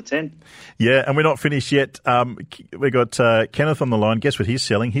says on the tin. Yeah, and we're not finished yet. We got Kenneth on the line. Guess what he's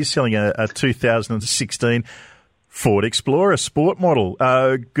selling? He's selling a 2016 Ford Explorer Sport model.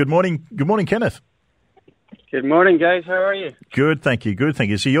 Good morning, Kenneth. Good morning, guys. How are you? Good, thank you.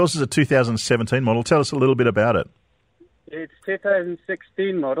 So yours is a 2017 model. Tell us a little bit about it. It's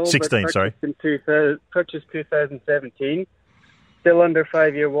 2016 model. 16, sorry. Purchased 2017. Still under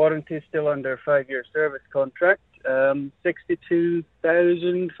 5-year warranty, still under 5-year service contract.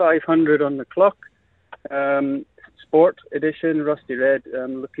 62,500 on the clock. Sport edition, rusty red.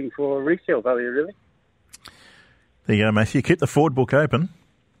 I'm looking for resale value, really. There you go, Matthew. Keep the Ford book open.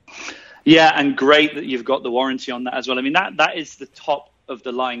 Yeah, and great that you've got the warranty on that as well. I mean, that is the top of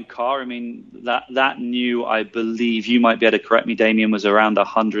the line car. I mean, that new, I believe, you might be able to correct me, Damien, was around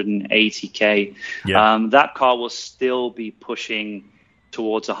 180K. Yeah. That car will still be pushing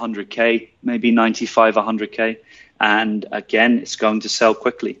towards 100K, maybe 95, 100K. And again, it's going to sell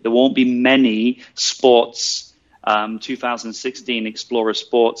quickly. There won't be many sports 2016 Explorer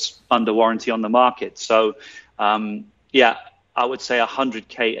Sports under warranty on the market. So, yeah, I would say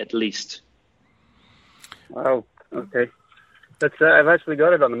 100K at least. Wow. Okay. That's I've actually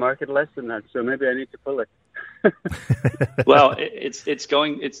got it on the market less than that, so maybe I need to pull it. Well, it's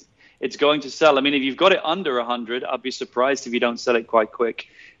going to sell. I mean, if you've got it under 100, I'd be surprised if you don't sell it quite quick.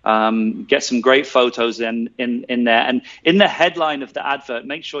 Get some great photos in there, and in the headline of the advert,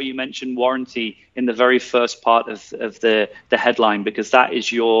 make sure you mention warranty in the very first part of the headline, because that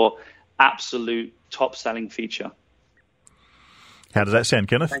is your absolute top selling feature. How does that sound,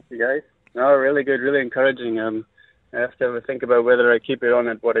 Kenneth? Thank you, guys. Oh, really good, really encouraging. I have to have a think about whether I keep it on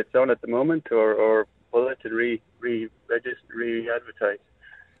at what it's on at the moment or pull it and re-advertise.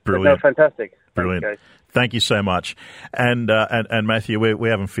 Brilliant. No, fantastic. Brilliant. Thanks, guys. Thank you so much. And Matthew, we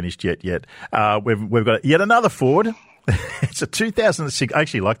haven't finished yet. We've got yet another Ford. It's a 2006. I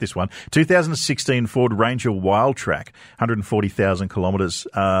actually like this one. 2016 Ford Ranger Wildtrak, 140,000 kilometres.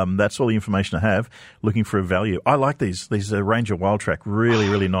 That's all the information I have. Looking for a value. I like these Ranger Wildtrak. Really,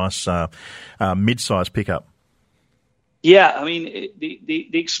 really nice mid-size pickup. Yeah, I mean the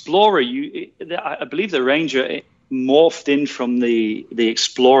Explorer. I believe the Ranger morphed in from the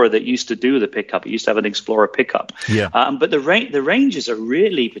Explorer that used to do the pickup. It used to have an Explorer pickup. Yeah. But the Rangers are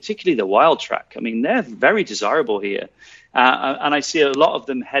really, particularly the Wildtrak, I mean, they're very desirable here. And I see a lot of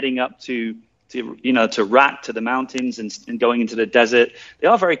them heading up to Rack, to the mountains and going into the desert. They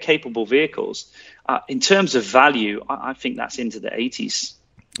are very capable vehicles. In terms of value, I think that's into the 80s.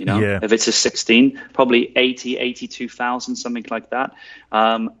 If it's a 16, probably 80, 82,000, something like that.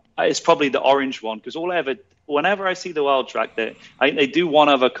 It's probably the orange one, because whenever I see the Wildtrak, they do one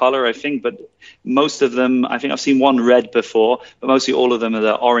other color, I think, but most of them, I think I've seen one red before, but mostly all of them are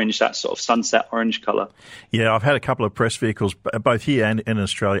the orange, that sort of sunset orange color. Yeah, I've had a couple of press vehicles, both here and in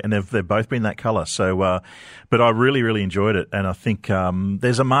Australia, and they've both been that color. So, but I really, really enjoyed it, and I think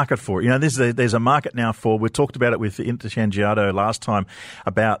there's a market for it. There's a market now for. We talked about it with Interchangiato last time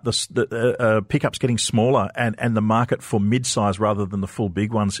about the pickups getting smaller and the market for mid-size rather than the full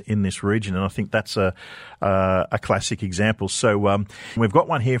big ones in this region, and I think that's a classic example. So we've got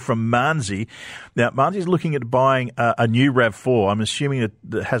one here from Marnsey. Now, Marnsey's looking at buying a new RAV4. I'm assuming it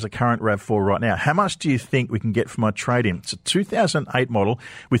has a current RAV4 right now. How much do you think we can get for my trade-in? It's a 2008 model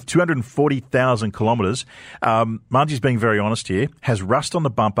with 240,000 kilometres. Marnsey's being very honest here. Has rust on the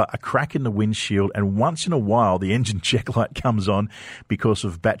bumper, a crack in the windshield, and once in a while the engine check light comes on because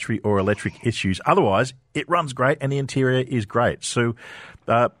of battery or electric issues. Otherwise, it runs great and the interior is great. So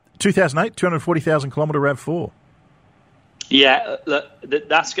 2008, 240,000 kilometre RAV4. Yeah, look,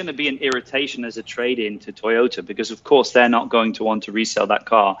 that's going to be an irritation as a trade-in to Toyota because, of course, they're not going to want to resell that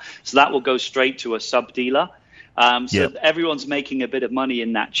car. So that will go straight to a sub-dealer. Everyone's making a bit of money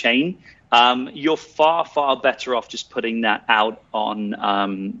in that chain. You're far, far better off just putting that out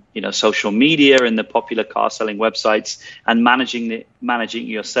on, social media and the popular car-selling websites and managing it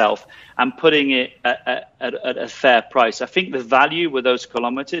yourself and putting it at a fair price. I think the value with those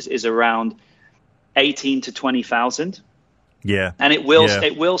kilometers is around 18 to 20,000. Yeah, and it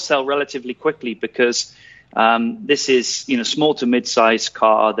will sell relatively quickly because this is small to mid-size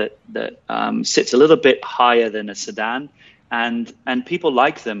car that sits a little bit higher than a sedan, and people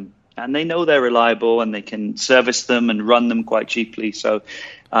like them and they know they're reliable and they can service them and run them quite cheaply. So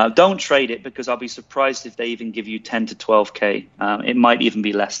don't trade it because I'll be surprised if they even give you 10 to 12K. It might even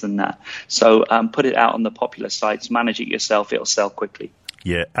be less than that. So put it out on the popular sites, manage it yourself. It'll sell quickly.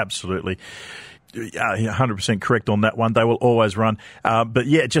 Yeah, absolutely. 100% correct on that one. They will always run. But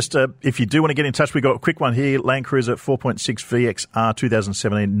yeah, just if you do want to get in touch, we've got a quick one here. Land Cruiser 4.6 VXR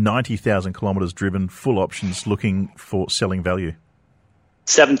 2017, 90,000 kilometres driven, full options, looking for selling value.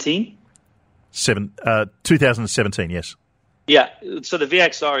 2017, yes. Yeah, so the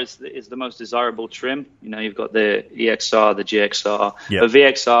VXR is the most desirable trim. You've got the EXR, the GXR. Yep. The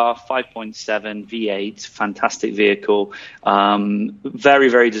VXR 5.7 V8, fantastic vehicle, very,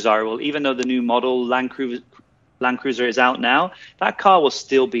 very desirable. Even though the new model Land Cruiser is out now, that car will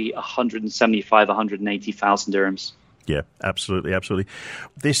still be 175, 180,000 dirhams. Yeah, absolutely, absolutely.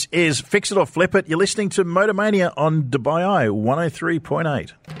 This is Fix It or Flip It. You're listening to Motormania on Dubai Eye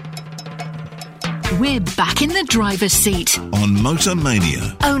 103.8. We're back in the driver's seat. On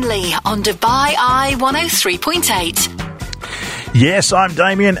Motormania. Only on Dubai Eye 103.8. Yes, I'm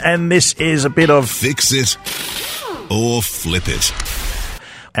Damien, and this is a bit of Fix It or Flip It.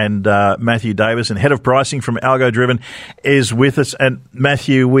 And Matthew Davison, head of pricing from Algo Driven, is with us. And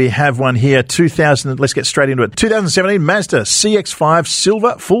Matthew, we have one here. Let's get straight into it. 2017 Mazda CX-5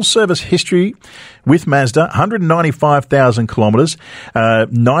 Silver, full service history with Mazda, 195,000 kilometres.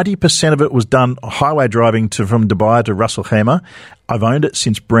 90% of it was done highway driving from Dubai to Ras Al Khaimah. I've owned it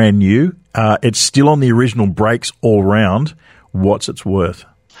since brand new. It's still on the original brakes all round. What's its worth?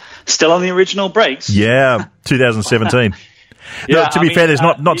 Still on the original brakes? Yeah, 2017. Yeah, to be fair, there's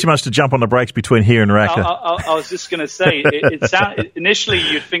not too much to jump on the brakes between here and Raqqa. I was just going to say, initially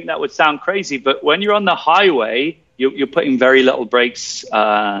you'd think that would sound crazy, but when you're on the highway, you're putting very little brakes.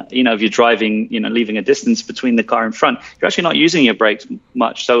 If you're driving, leaving a distance between the car in front, you're actually not using your brakes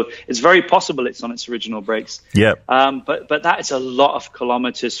much. So it's very possible it's on its original brakes. Yeah. But that is a lot of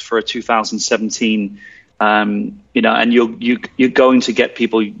kilometers for a 2017 You know, and you're going to get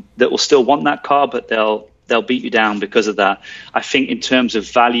people that will still want that car, but they'll beat you down because of that. I think in terms of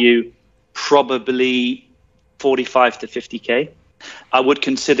value, probably 45 to 50K. I would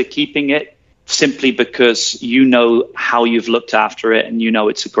consider keeping it simply because you know how you've looked after it and you know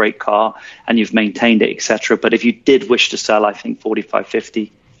it's a great car and you've maintained it, etc. But if you did wish to sell, I think 45,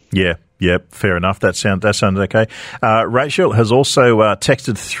 50. Yeah, fair enough. That sounds okay. Rachel has also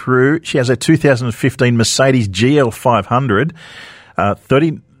texted through. She has a 2015 Mercedes GL 500,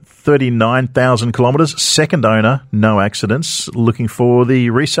 39,000 kilometres, second owner, no accidents. Looking for the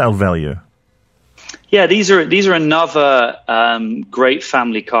resale value. Yeah, these are another great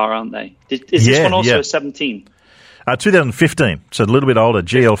family car, aren't they? Is this one also a 17? 2015, so a little bit older,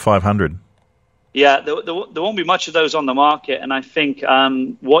 GL 500. Yeah, there won't be much of those on the market, and I think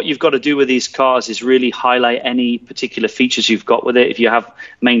what you've got to do with these cars is really highlight any particular features you've got with it. If you have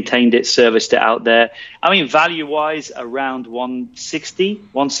maintained it, serviced it out there. I mean, value-wise, around 160,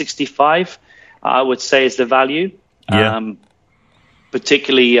 165, I would say is the value. Yeah.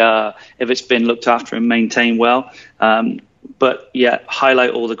 Particularly if it's been looked after and maintained well. But yeah,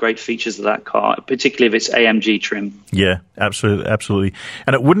 highlight all the great features of that car, particularly if it's AMG trim. Yeah, absolutely.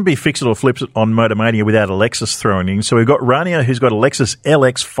 And it wouldn't be Fix It or Flip It on Motormania without a Lexus thrown in. So we've got Rania, who's got a Lexus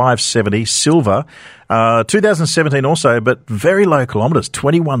LX 570 Silver, 2017 also, but very low kilometres,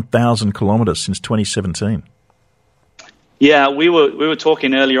 21,000 kilometres since 2017. Yeah, we were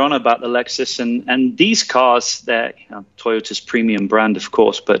talking earlier on about the Lexus and these cars. They're Toyota's premium brand, of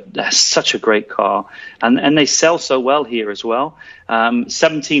course, but they're such a great car, and they sell so well here as well.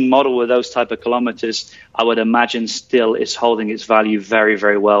 17 model with those type of kilometers, I would imagine, still is holding its value very,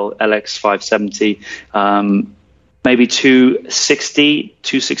 very well. LX 570, maybe 260,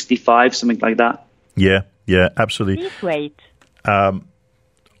 265, something like that. Yeah, absolutely. Please wait. On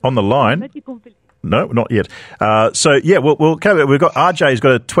the line. No, not yet. We'll cover it. We've got RJ, who's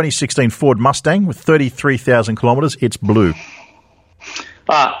got a 2016 Ford Mustang with 33,000 kilometres. It's blue.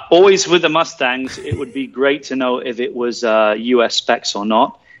 Always with the Mustangs, it would be great to know if it was US specs or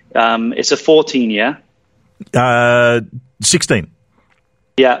not. It's a 14, yeah? 16.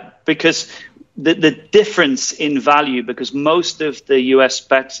 Yeah, because the difference in value, because most of the US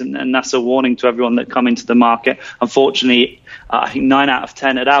specs, and that's a warning to everyone that come into the market, unfortunately, I think 9 out of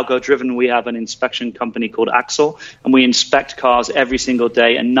 10 at Algo Driven, we have an inspection company called Axel, and we inspect cars every single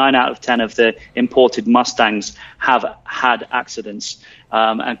day, and 9 out of 10 of the imported Mustangs have had accidents,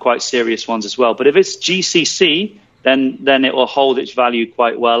 and quite serious ones as well. But if it's GCC, then it will hold its value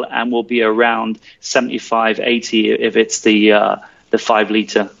quite well and will be around 75, 80 if it's the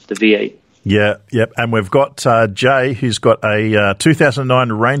 5-litre, the V8. Yeah, yep. And we've got Jay, who's got a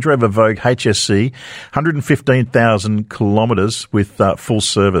 2009 Range Rover Vogue HSC, 115,000 kilometres with full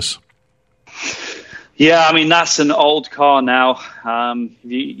service. Yeah, I mean, that's an old car now.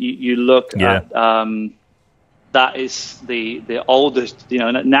 You look at that is the oldest. You know,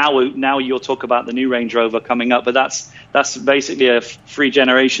 now you'll talk about the new Range Rover coming up, but that's basically 3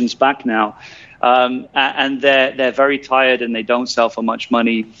 generations back now. And they're very tired and they don't sell for much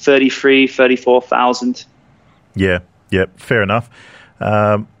money. 34,000. Yeah, fair enough.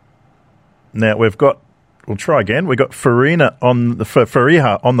 Now we'll try again. We've got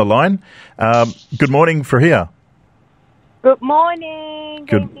Fariha on the line. Good morning, Fariha. Good morning,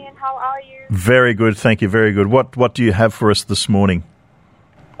 Damien. How are you? Very good, thank you. Very good. What do you have for us this morning?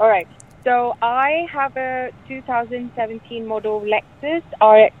 All right. So I have a 2017 model Lexus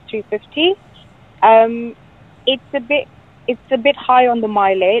RX 350. It's a bit high on the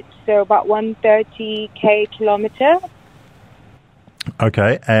mileage, so about 130k kilometer.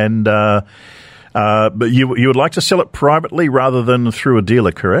 Okay, and but you would like to sell it privately rather than through a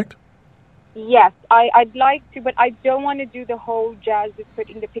dealer, correct? Yes, I'd like to, but I don't want to do the whole jazz of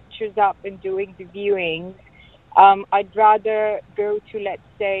putting the pictures up and doing the viewings. I'd rather go to, let's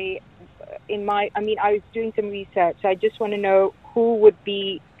say, I was doing some research. So I just want to know who would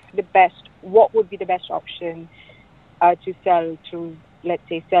be the best. What would be the best option to sell to, let's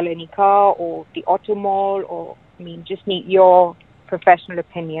say, sell any car or the auto mall, or just need your professional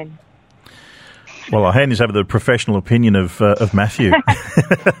opinion. Well, I'll hand this over the professional opinion of Matthew.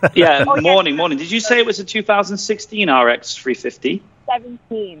 Yeah, morning. Did you say it was a 2016 RX 350?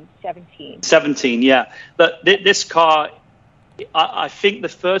 17, yeah. But this car, I think the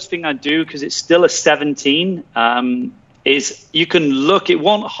first thing I do, because it's still a 17, is you can look. It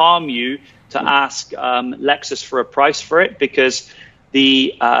won't harm you to ask Lexus for a price for it, because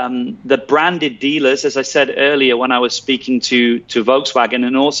the branded dealers, as I said earlier when I was speaking to Volkswagen,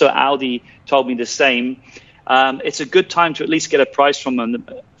 and also Audi told me the same, it's a good time to at least get a price from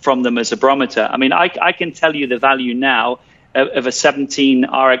them as a barometer. I mean, I can tell you the value now of a 17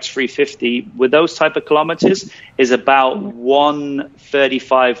 RX 350 with those type of kilometers is about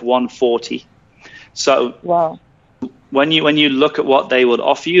 135, 140. So wow. When you look at what they would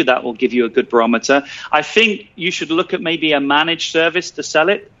offer you, that will give you a good barometer. I think you should look at maybe a managed service to sell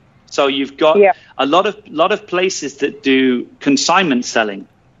it. So you've got a lot of places that do consignment selling.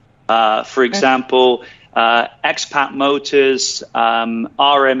 For example, Expat Motors,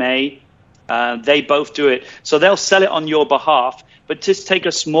 RMA, they both do it. So they'll sell it on your behalf, but just take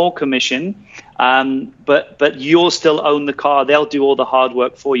a small commission. But you'll still own the car. They'll do all the hard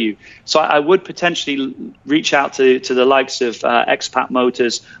work for you. So I would potentially reach out to the likes of Expat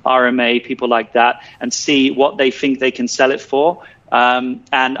Motors, RMA, people like that, and see what they think they can sell it for. And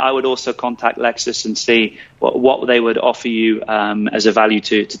I would also contact Lexus and see what they would offer you as a value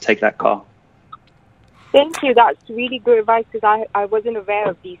to take that car. Thank you. That's really good advice because I wasn't aware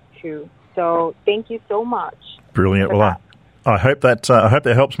of these two. So thank you so much. Brilliant. Well, I hope that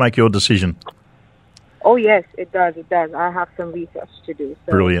helps make your decision. Oh, yes, it does. It does. I have some research to do.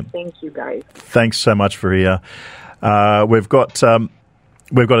 So brilliant. Thank you, guys. Thanks so much, Faria. We've got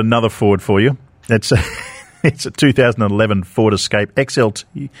another Ford for you. It's a 2011 Ford Escape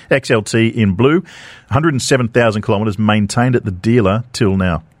XLT in blue, 107,000 kilometres, maintained at the dealer till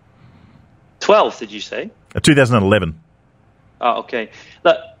now. 12, did you say? 2011. Oh, okay.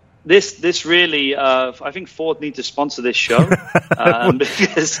 Look, this really, I think Ford need to sponsor this show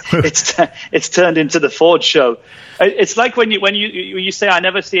because it's turned into the Ford show. It's like when you say I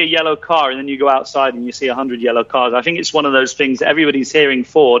never see a yellow car, and then you go outside and you see 100 yellow cars. I think it's one of those things. Everybody's hearing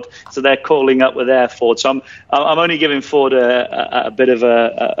Ford, so they're calling up with their Ford. So I'm only giving Ford a bit of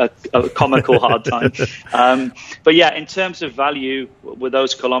a comical hard time. But yeah, in terms of value with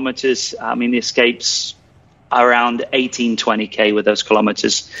those kilometers, I mean the Escape's around 18-20K with those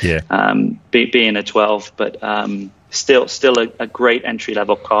kilometers, being a 12, but still a great entry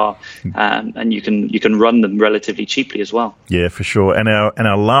level car, and you can run them relatively cheaply as well. Yeah, for sure. And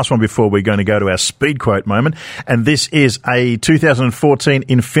our last one before we're going to go to our speed quote moment, and this is a 2014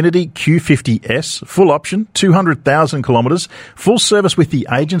 Infiniti Q50S, full option, 200,000 kilometres, full service with the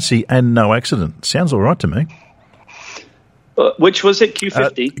agency, and no accident. Sounds all right to me. Which was it,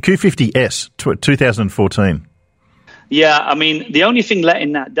 Q50? Q50S, 2014. Yeah, I mean, the only thing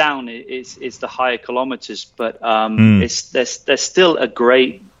letting that down is the higher kilometers, but there's still a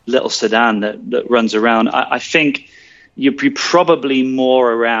great little sedan that runs around. I think you'd be probably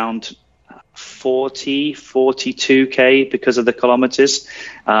more around 40, 42K because of the kilometers.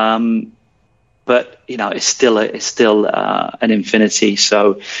 But, you know, it's still an Infiniti.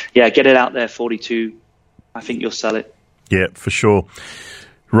 So, yeah, get it out there, 42. I think you'll sell it. Yeah, for sure.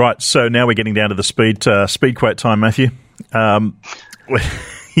 Right, so now we're getting down to the speed quote time, Matthew.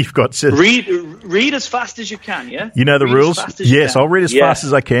 You've got to read as fast as you can. Yeah, you know the rules. Yes, I'll read as fast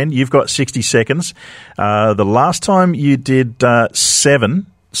as I can. You've got 60 seconds. The last time you did 7,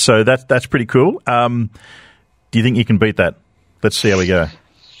 so that's pretty cool. Do you think you can beat that? Let's see how we go.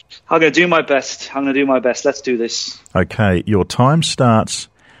 I'm going to do my best. Let's do this. Okay, your time starts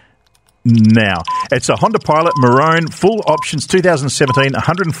now. It's a Honda Pilot Maroon, full options, 2017,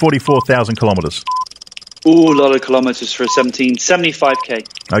 144,000 kilometres. Ooh, a lot of kilometres for a 17, 75K.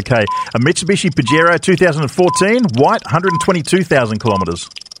 Okay, a Mitsubishi Pajero 2014, white, 122,000 kilometres.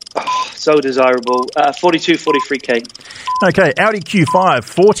 Oh, so desirable. 42, 43K. Okay, Audi Q5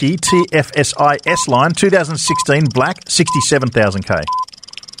 40 TFSI S-Line 2016, black, 67,000K.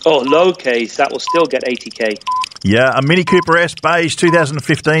 Oh, low case, that will still get 80K. Yeah, a Mini Cooper S beige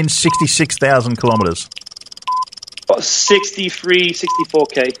 2015, 66,000 kilometres. 63,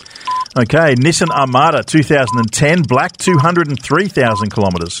 64K. Okay, Nissan Armada 2010, black, 203,000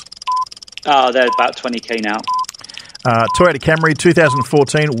 kilometres. Oh, they're about 20K now. Toyota Camry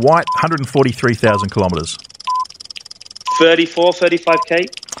 2014, white, 143,000 kilometres. 34,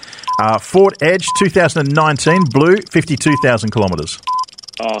 35K. Ford Edge 2019, blue, 52,000 kilometres.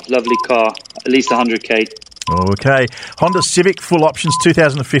 Oh, lovely car. At least 100K. Okay. Honda Civic, full options,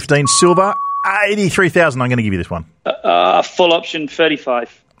 2015, silver, 83,000. I'm going to give you this one. Full option,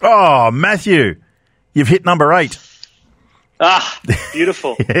 35. Oh, Matthew, you've hit number 8.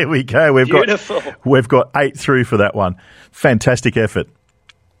 Beautiful. Here we go. We've got 8 through for that one. Fantastic effort.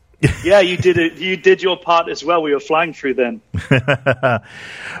 Yeah, you did it. You did your part as well. We were flying through then.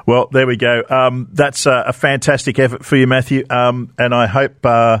 Well, there we go. That's a fantastic effort for you, Matthew. And I hope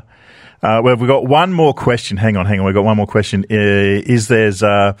Well, we've got one more question. Hang on. We've got one more question. Is there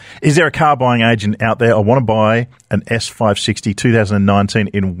a car buying agent out there? I want to buy an S560 2019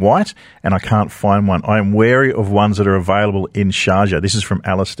 in white, and I can't find one. I am wary of ones that are available in Sharjah. This is from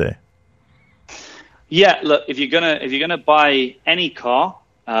Alistair. Yeah, look, if you're gonna buy any car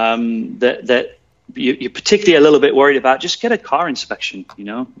that you're particularly a little bit worried about, just get a car inspection. You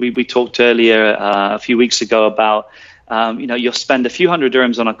know, we talked earlier a few weeks ago about. You'll spend a few hundred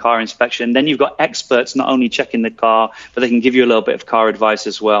dirhams on a car inspection. Then you've got experts not only checking the car, but they can give you a little bit of car advice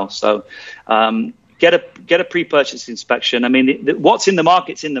as well. So get a pre-purchase inspection. I mean, what's in the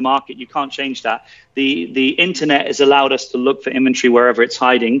market's in the market. You can't change that. The internet has allowed us to look for inventory wherever it's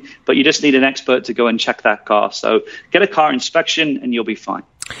hiding, but you just need an expert to go and check that car. So get a car inspection and you'll be fine.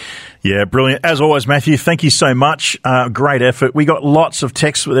 Yeah, brilliant. As always, Matthew, thank you so much. Great effort. We got lots of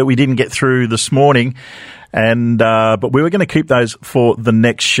texts that we didn't get through this morning. But we were going to keep those for the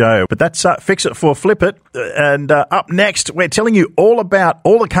next show. But that's Fix It for Flip It. And up next, we're telling you all about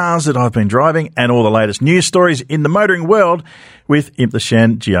all the cars that I've been driving and all the latest news stories in the motoring world with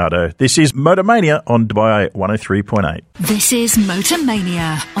Imtishan Giardo. This is Motormania on Dubai 103.8. This is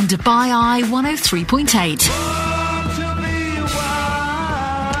Motormania on Dubai Eye 103.8.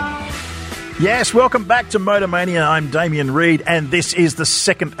 Yes, welcome back to Motormania. I'm Damien Reid, and this is the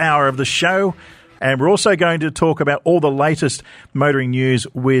second hour of the show. And we're also going to talk about all the latest motoring news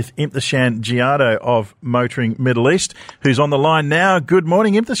with Imtishan Giardo of Motoring Middle East, who's on the line now. Good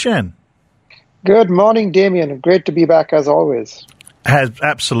morning, Imtishan. Good morning, Damien. Great to be back as always.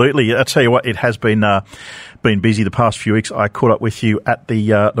 Absolutely. I tell you what, it has been busy the past few weeks. I caught up with you at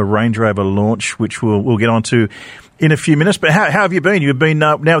the Range Rover launch, which we'll get on to in a few minutes. But how have you been? You've been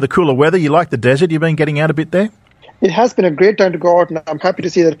now with the cooler weather. You like the desert. You've been getting out a bit there? It has been a great time to go out, and I'm happy to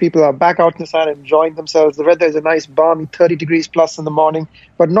see that people are back out in the sun enjoying themselves. The weather is a nice balmy 30 degrees plus in the morning,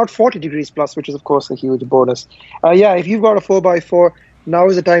 but not 40 degrees plus, which is, of course, a huge bonus. If you've got a 4x4, now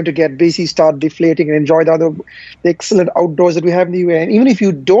is the time to get busy, start deflating, and enjoy the excellent outdoors that we have in the UAE. And even if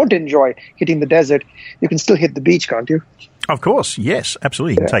you don't enjoy hitting the desert, you can still hit the beach, can't you? Of course, yes,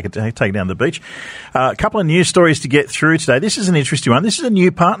 absolutely. You can take it down to the beach. A couple of news stories to get through today. This is an interesting one. This is a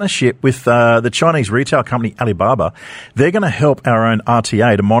new partnership with the Chinese retail company Alibaba. They're going to help our own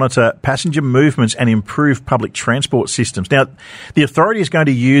RTA to monitor passenger movements and improve public transport systems. Now, the authority is going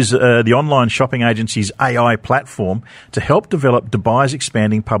to use the online shopping agency's AI platform to help develop Dubai's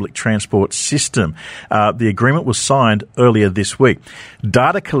expanding public transport system. The agreement was signed earlier this week.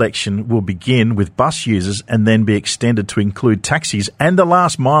 Data collection will begin with bus users and then be extended to include taxis and the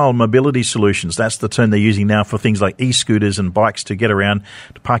last mile mobility solutions. That's the term they're using now for things like e-scooters and bikes to get around,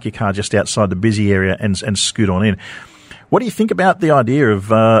 to park your car just outside the busy area and scoot on in. What do you think about the idea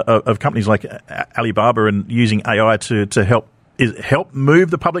of companies like Alibaba and using AI to help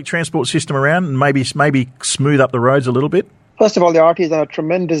move the public transport system around and maybe smooth up the roads a little bit? First of all, the RT has done a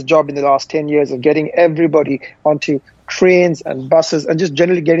tremendous job in the last 10 years of getting everybody onto trains and buses and just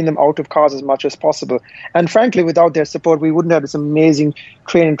generally getting them out of cars as much as possible. And frankly, without their support, we wouldn't have this amazing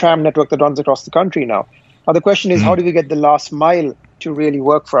train and tram network that runs across the country now. Now, the question is, how do we get the last mile to really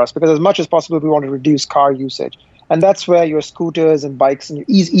work for us? Because as much as possible, we want to reduce car usage. And that's where your scooters and bikes, and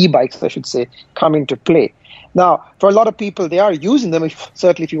e-bikes, I should say, come into play. Now, for a lot of people, they are using them.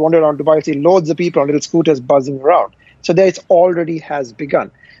 Certainly, if you wander around Dubai, you see loads of people on little scooters buzzing around. So there it already has begun.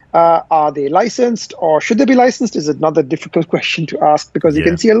 Are they licensed or should they be licensed is another difficult question to ask because you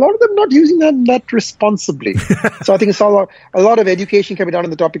can see a lot of them not using that responsibly. So I think it's a lot of education can be done on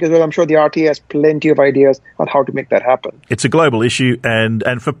the topic as well. I'm sure the RTA has plenty of ideas on how to make that happen. It's a global issue and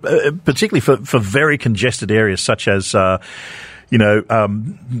for particularly for very congested areas such as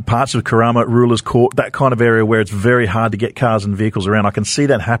parts of Karama, Rulers Court, that kind of area where it's very hard to get cars and vehicles around. I can see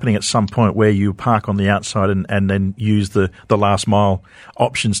that happening at some point where you park on the outside and then use the last mile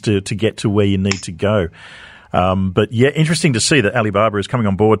options to get to where you need to go. But yeah, interesting to see that Alibaba is coming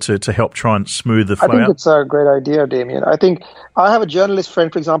on board to help try and smooth the flow out. I think it's a great idea, Damien. I think I have a journalist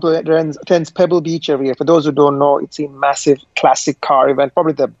friend, for example, who attends Pebble Beach every year. For those who don't know, it's a massive classic car event,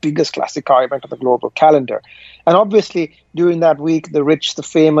 probably the biggest classic car event on the global calendar. And obviously, during that week, the rich, the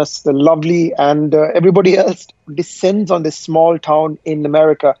famous, the lovely, and everybody else descends on this small town in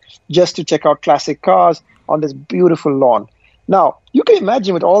America just to check out classic cars on this beautiful lawn. Now, you can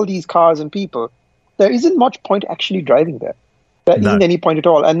imagine with all these cars and people, there isn't much point actually driving there. There isn't any point at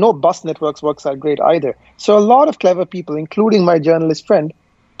all. And no bus networks works out great either. So a lot of clever people, including my journalist friend,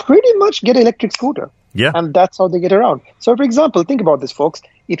 pretty much get an electric scooter. Yeah. And that's how they get around. So, for example, think about this, folks.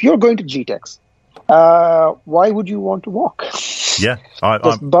 If you're going to GTEx, why would you want to walk? Yeah.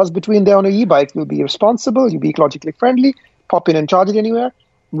 Just buzz between there on an e-bike. You'll be responsible. You'll be ecologically friendly. Pop in and charge it anywhere.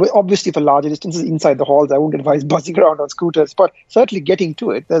 Obviously, for larger distances inside the halls, I wouldn't advise buzzing around on scooters, but certainly getting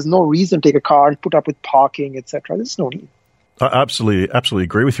to it, there's no reason to take a car and put up with parking, etc. There's no need. I absolutely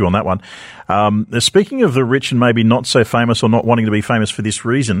agree with you on that one. Speaking of the rich and maybe not so famous or not wanting to be famous for this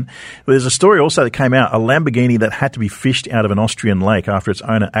reason, there's a story also that came out, a Lamborghini that had to be fished out of an Austrian lake after its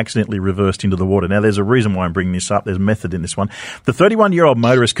owner accidentally reversed into the water. Now, there's a reason why I'm bringing this up. There's method in this one. The 31-year-old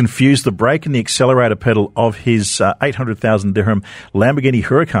motorist confused the brake and the accelerator pedal of his 800,000 dirham Lamborghini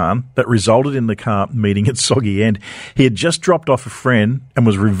Huracan that resulted in the car meeting its soggy end. He had just dropped off a friend and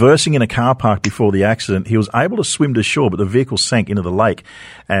was reversing in a car park before the accident. He was able to swim to shore, but the vehicle sank into the lake,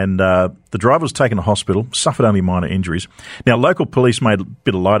 and the driver was taken to hospital, suffered only minor injuries. Now, local police made a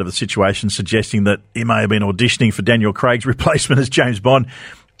bit of light of the situation, suggesting that he may have been auditioning for Daniel Craig's replacement as James Bond,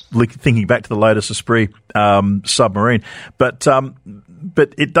 thinking back to the Lotus Esprit submarine. But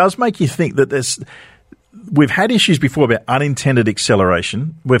it does make you think that we've had issues before about unintended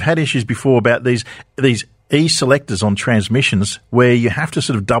acceleration. We've had issues before about these E-selectors on transmissions where you have to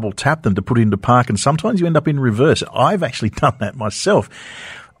sort of double tap them to put into park, and sometimes you end up in reverse. I've actually done that myself.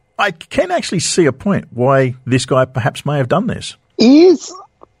 I can actually see a point why this guy perhaps may have done this. It's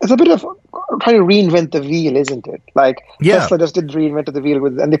a bit of trying to reinvent the wheel, isn't it? Tesla just did reinvent the wheel,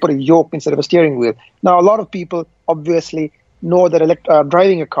 and they put a yoke instead of a steering wheel. Now, a lot of people obviously know that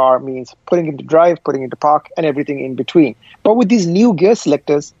driving a car means putting it into drive, putting it into park, and everything in between. But with these new gear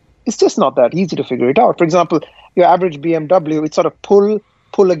selectors, it's just not that easy to figure it out. For example, your average BMW, it's sort of pull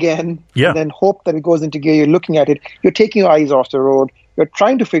again, and then hope that it goes into gear. You're looking at it. You're taking your eyes off the road. You're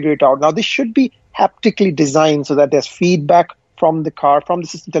trying to figure it out. Now, this should be haptically designed so that there's feedback from the car, from the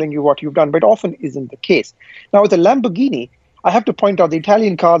system telling you what you've done, but it often isn't the case. Now, with a Lamborghini, I have to point out the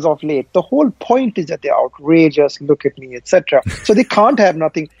Italian cars of late, the whole point is that they're outrageous, look at me, etc. So they can't have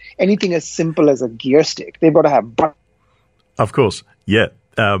anything as simple as a gear stick. They've got to have buttons. Of course, yeah.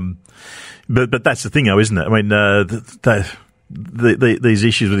 But that's the thing, though, isn't it? I mean, these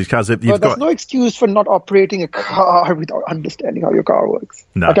issues with these cars. There's no excuse for not operating a car without understanding how your car works.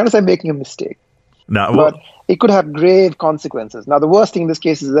 No. I can't say making a mistake. No, but it could have grave consequences. Now, the worst thing in this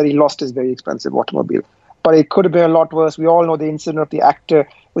case is that he lost his very expensive automobile. But it could have been a lot worse. We all know the incident of the actor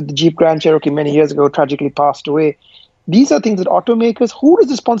with the Jeep Grand Cherokee many years ago, tragically passed away. These are things that automakers, who does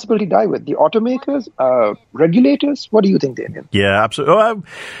responsibility die with? The automakers? Regulators? What do you think, Damien? Yeah, absolutely.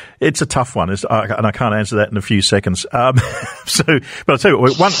 It's a tough one, and I can't answer that in a few seconds. But I'll tell you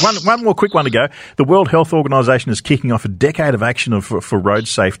what, one more quick one to go. The World Health Organization is kicking off a decade of action for road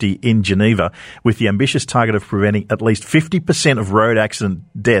safety in Geneva with the ambitious target of preventing at least 50% of road accident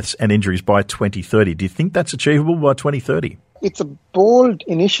deaths and injuries by 2030. Do you think that's achievable by 2030? It's a bold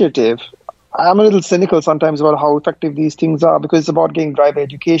initiative. I'm a little cynical sometimes about how effective these things are because it's about getting driver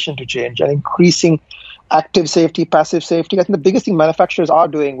education to change and increasing active safety, passive safety. I think the biggest thing manufacturers are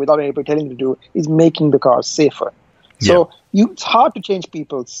doing without anybody telling them to do is making the cars safer. So it's hard to change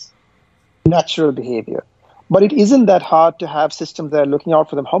people's natural behavior. But it isn't that hard to have systems that are looking out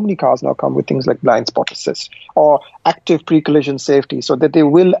for them. How many cars now come with things like blind spot assist or active pre-collision safety so that they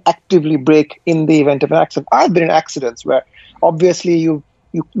will actively brake in the event of an accident? I've been in accidents where obviously you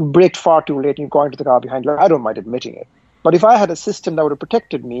braked far too late and you got into the car behind. I don't mind admitting it. But if I had a system that would have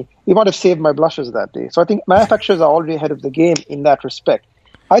protected me, it might have saved my blushes that day. So I think manufacturers are already ahead of the game in that respect.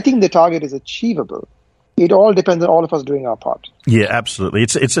 I think the target is achievable. It all depends on all of us doing our part. Yeah, absolutely.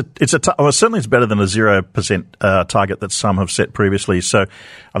 Certainly it's better than a 0% target that some have set previously. So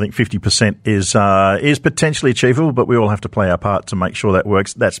I think 50% is potentially achievable, but we all have to play our part to make sure that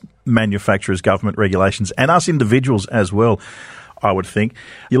works. That's manufacturers, government regulations, and us individuals as well, I would think.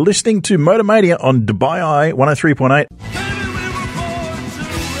 You're listening to Motor Mania on Dubai Eye 103.8.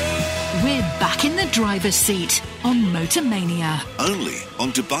 We're back in the driver's seat on Motor Mania. Only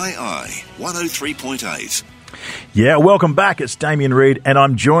on Dubai Eye 103.8. Yeah, welcome back. It's Damien Reid, and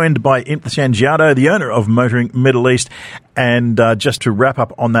I'm joined by Imthishan Jado, the owner of Motoring Middle East. And just to wrap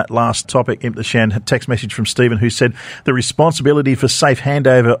up on that last topic, Imthishan, a text message from Stephen who said the responsibility for safe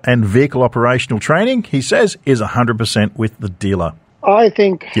handover and vehicle operational training, he says, is 100% with the dealer. I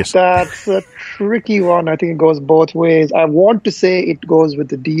think that's a tricky one. I think it goes both ways. I want to say it goes with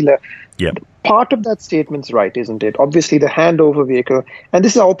the dealer. Yeah. Part of that statement's right, isn't it? Obviously, the handover vehicle, and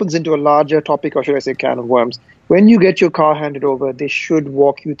this opens into a larger topic, or should I say can of worms. When you get your car handed over, they should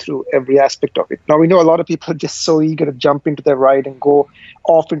walk you through every aspect of it. Now, we know a lot of people are just so eager to jump into their ride and go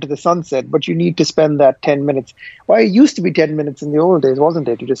off into the sunset, but you need to spend that 10 minutes. Well, it used to be 10 minutes in the old days, wasn't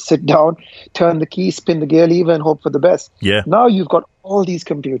it? You just sit down, turn the key, spin the gear lever, and hope for the best. Yeah. Now you've got all these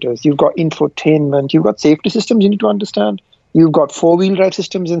computers. You've got infotainment. You've got safety systems you need to understand. You've got four-wheel drive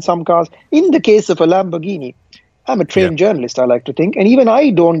systems in some cars. In the case of a Lamborghini, I'm a trained journalist, I like to think, and even I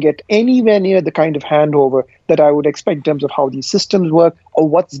don't get anywhere near the kind of handover that I would expect in terms of how these systems work or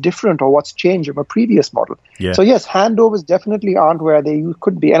what's different or what's changed from a previous model. Yeah. So yes, handovers definitely aren't where they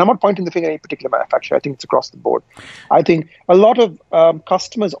could be. And I'm not pointing the finger at any particular manufacturer. I think it's across the board. I think a lot of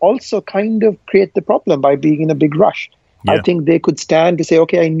customers also kind of create the problem by being in a big rush. Yeah. I think they could stand to say,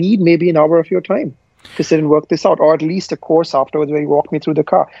 okay, I need maybe an hour of your time to sit and work this out, or at least a course afterwards where you walk me through the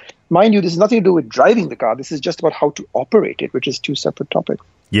car. Mind you, this has nothing to do with driving the car. This is just about how to operate it, which is two separate topics.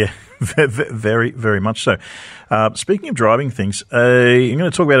 Yeah, very, very much so. Speaking of driving things, I'm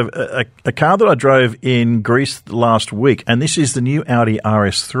going to talk about a car that I drove in Greece last week, and this is the new Audi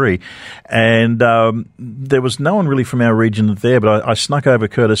RS3. And there was no one really from our region there, but I snuck over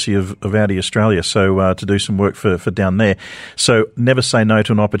courtesy of Audi Australia, so to do some work for down there. So never say no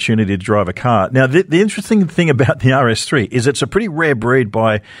to an opportunity to drive a car. Now, the interesting thing about the RS3 is it's a pretty rare breed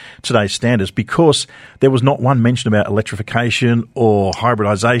by today's standards because there was not one mention about electrification or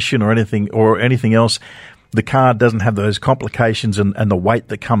hybridization or anything else. The car doesn't have those complications and the weight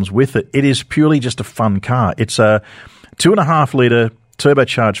that comes with it. It is purely just a fun car. It's a 2.5 litre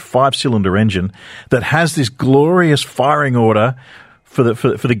turbocharged 5-cylinder engine that has this glorious firing order. For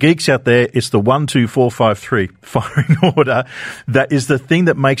the geeks out there, it's the 1, 2, 4, 5, 3 firing order. That is the thing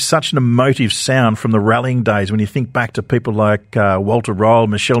that makes such an emotive sound from the rallying days when you think back to people like Walter Roll,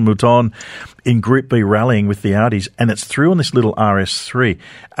 Michel Mouton in Group B rallying with the Audis, and it's through on this little RS3.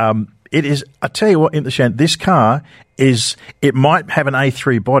 It is, I tell you what, this car it might have an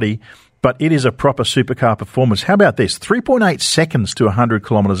A3 body, but it is a proper supercar performance. How about this? 3.8 seconds to 100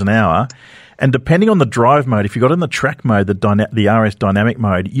 kilometres an hour. And depending on the drive mode, if you got in the track mode, the RS dynamic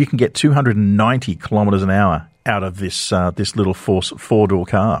mode, you can get 290 kilometres an hour out of this little four-door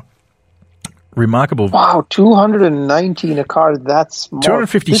car. Remarkable. Wow, 290 in a car that small.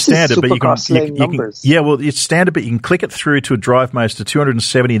 250 this standard, is but you can numbers. Yeah, well, it's standard, but you can click it through to a drive mode to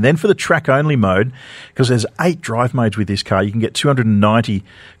 270, and then for the track-only mode, because there's 8 drive modes with this car, you can get 290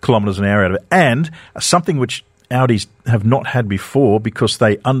 kilometres an hour out of it. And something which Audis have not had before because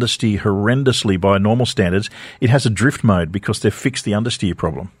they understeer horrendously by normal standards, it has a drift mode because they've fixed the understeer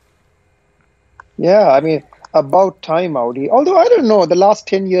problem. Yeah, I mean, about time, Audi. Although, I don't know, the last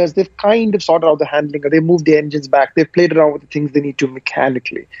 10 years, they've kind of sorted out the handling. They've moved the engines back. They've played around with the things they need to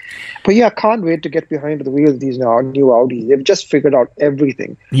mechanically. But yeah, I can't wait to get behind the wheels of these new Audis. They've just figured out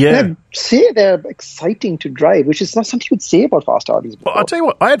everything. Yeah. And I'd say they're exciting to drive, which is not something you would say about fast Audis before. Well, I'll tell you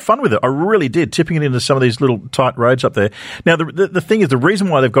what, I had fun with it. I really did, tipping it into some of these little tight roads up there. Now, the thing is, the reason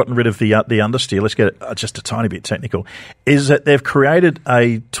why they've gotten rid of the understeer, let's get it just a tiny bit technical, is that they've created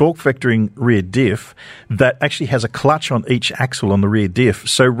a torque vectoring rear diff that actually has a clutch on each axle on the rear diff.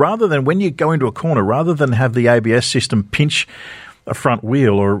 So rather than when you go into a corner, rather than have the ABS system pinch a front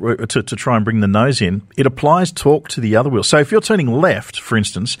wheel or to try and bring the nose in, it applies torque to the other wheel. So if you're turning left, for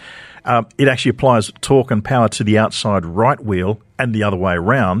instance, it actually applies torque and power to the outside right wheel and the other way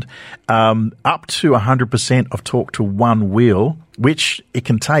around, up to 100% of torque to one wheel, which it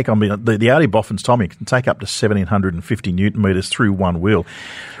can take. I mean, the Audi Boffins told me it can take up to 1,750 newton meters through one wheel.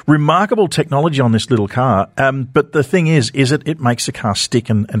 Remarkable technology on this little car, but the thing is it makes the car stick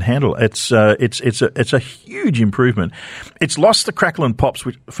and handle. It's a huge improvement. It's lost the crackle and pops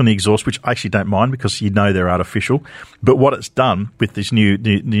from the exhaust, which I actually don't mind because you know they're artificial. But what it's done with this new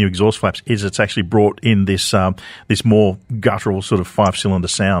exhaust flaps is it's actually brought in this more guttural sort of 5-cylinder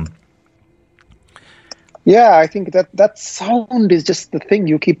sound. Yeah, I think that sound is just the thing.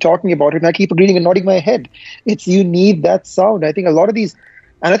 You keep talking about it, and I keep agreeing and nodding my head. You need that sound. I think a lot of these,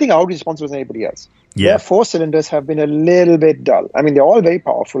 and I think Audi is responsible as anybody else. Yeah. Their 4-cylinders have been a little bit dull. I mean, they're all very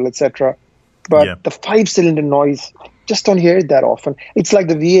powerful, etc. But the 5-cylinder noise, just don't hear it that often. It's like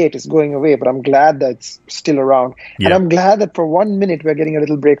the V8 is going away, but I'm glad that it's still around. Yeah. And I'm glad that for 1 minute we're getting a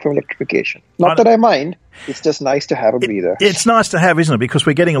little break from electrification. Not that I mind. It's just nice to have a breather. It's nice to have, isn't it? Because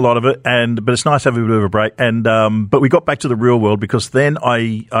we're getting a lot of it, but it's nice to have a bit of a break. And but we got back to the real world because then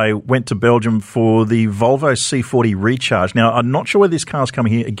I went to Belgium for the Volvo C40 Recharge. Now, I'm not sure where this car's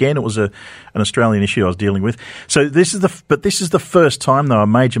coming here. Again, it was an Australian issue I was dealing with. So this is the first time though a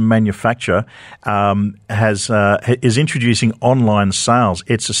major manufacturer is introducing online sales.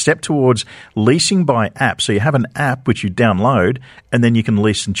 It's a step towards leasing by app. So you have an app which you download, and then you can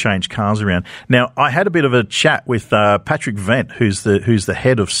lease and change cars around. Now, I had a bit of a chat with Patrick Vent, who's the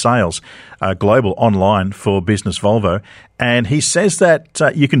head of sales global online for Business Volvo, and he says that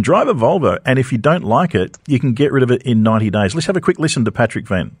you can drive a Volvo, and if you don't like it, you can get rid of it in 90 days. Let's have a quick listen to Patrick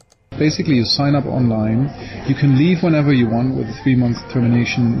Vent. Basically, you sign up online. You can leave whenever you want with a 3-month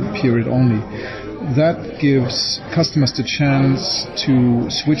termination period only. that gives customers the chance to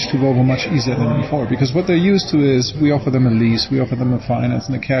switch to Volvo much easier than before, because what they're used to is we offer them a lease, we offer them a finance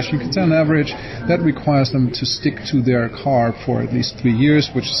and a cash. You can say on average that requires them to stick to their car for at least 3 years,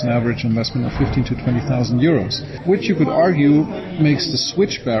 which is an average investment of 15 to 20,000 euros, which you could argue makes the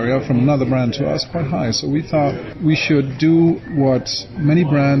switch barrier from another brand to us quite high. So we thought we should do what many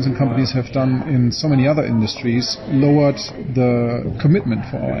brands and companies have done in so many other industries, lowered the commitment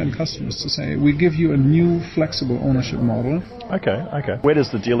for our end customers to say, we give you a new flexible ownership model. Okay. Where does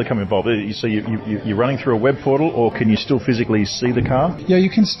the dealer come involved? So you're running through a web portal, or can you still physically see the car? Yeah, you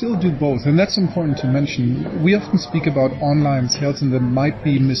can still do both, and that's important to mention. We often speak about online sales, and that might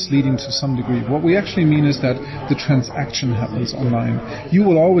be misleading to some degree. What we actually mean is that the transaction happens online. You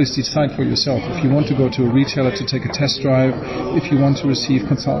will always decide for yourself if you want to go to a retailer to take a test drive, if you want to receive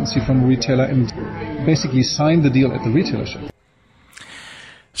consultancy from a retailer, and basically sign the deal at the retailer shop.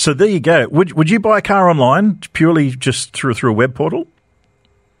 So there you go. Would you buy a car online purely just through a web portal?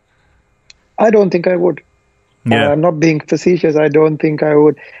 I don't think I would. Yeah. I'm not being facetious. I don't think I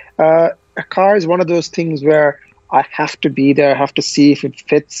would. A car is one of those things where I have to be there. I have to see if it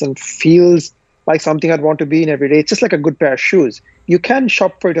fits and feels like something I'd want to be in every day. It's just like a good pair of shoes. You can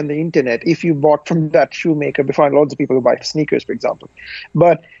shop for it on the internet if you bought from that shoemaker. We find lots of people who buy sneakers, for example.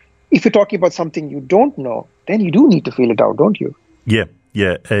 But if you're talking about something you don't know, then you do need to feel it out, don't you?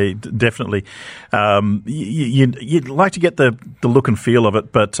 Yeah, definitely. You'd like to get the look and feel of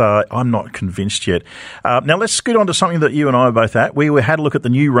it, but I'm not convinced yet. Now let's scoot on to something that you and I are both at. We had a look at the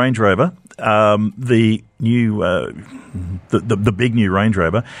new Range Rover, the big new Range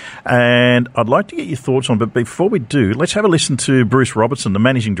Rover, and I'd like to get your thoughts on. But before we do, let's have a listen to Bruce Robertson, the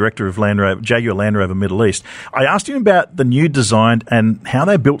managing director of Jaguar Land Rover Middle East. I asked him about the new design and how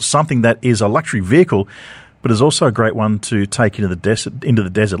they built something that is a luxury vehicle, but is also a great one to take into the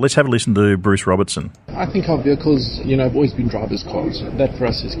desert. Let's have a listen to Bruce Robertson. I think our vehicles, have always been drivers' cars. That for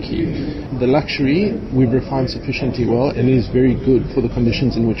us is key. The luxury we've refined sufficiently well and is very good for the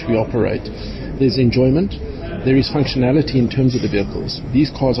conditions in which we operate. There's enjoyment. There is functionality in terms of the vehicles.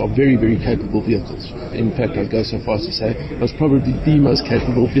 These cars are very, very capable vehicles. In fact, I'd go so far as to say those probably the most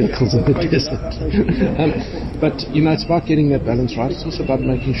capable vehicles in the desert. But it's about getting that balance right. It's also about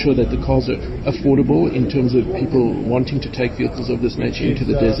making sure that the cars are affordable in terms of people wanting to take vehicles of this nature into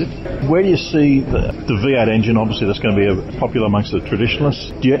the desert. Where do you see the V8 engine? Obviously, that's going to be popular amongst the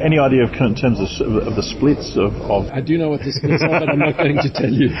traditionalists. Do you have any idea in terms of the splits of? I do know what the splits are, but I'm not going to tell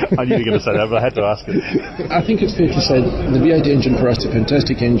you. I knew you were going to say that, but I had to ask it. I think it's fair to say that the V8 engine for us is a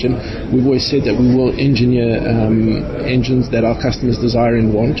fantastic engine. We've always said that we will engineer engines that our customers desire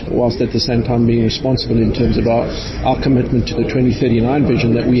and want, whilst at the same time being responsible in terms of our commitment to the 2039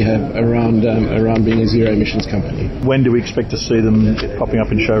 vision that we have around being a zero emissions company. When do we expect to see them popping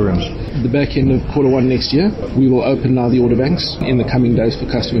up in showrooms? The back end of Q1 next year. We will open now the order banks in the coming days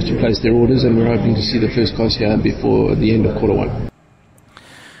for customers to place their orders, and we're hoping to see the first cars here before the end of Q1.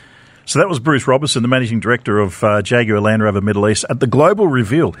 So that was Bruce Robertson, the Managing Director of Jaguar Land Rover Middle East, at the global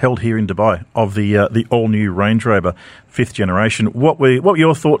reveal held here in Dubai of the all-new Range Rover 5th generation. What were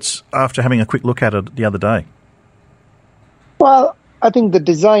your thoughts after having a quick look at it the other day? Well, I think the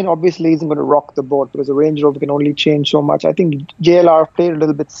design obviously isn't going to rock the boat because the Range Rover can only change so much. I think JLR played a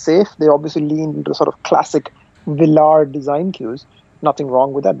little bit safe. They obviously leaned into sort of classic Velar design cues. Nothing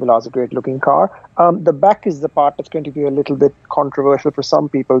wrong with that. Velar's a great-looking car. The back is the part that's going to be a little bit controversial for some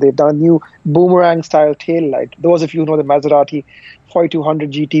people. They've done a new boomerang-style tail light. Those of you who know the Maserati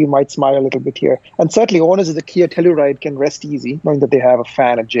 4200 GT might smile a little bit here. And certainly owners of the Kia Telluride can rest easy, knowing that they have a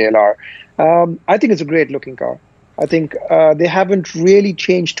fan at JLR. I think it's a great-looking car. I think they haven't really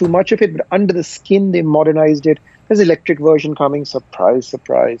changed too much of it, but under the skin, they modernized it. There's an electric version coming. Surprise,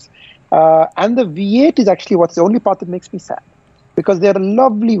 surprise. And the V8 is actually what's the only part that makes me sad. Because they're a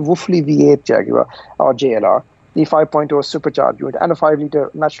lovely, woofly V8 Jaguar or JLR, the 5.0 supercharged unit, and a 5-litre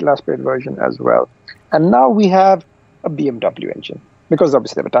natural aspirated version as well. And now we have a BMW engine, because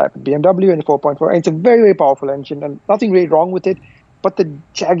obviously they have a tie-up with BMW and a 4.4. And it's a very, very powerful engine, and nothing really wrong with it. But the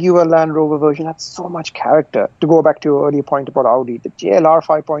Jaguar Land Rover version had so much character. To go back to your earlier point about Audi, the JLR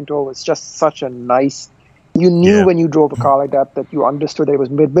 5.0 was just such a nice. You knew when you drove a car like that you understood that it was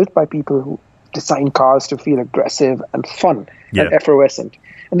built by people who design cars to feel aggressive and fun and effervescent.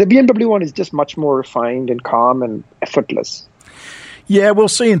 And the BMW one is just much more refined and calm and effortless. Yeah, we'll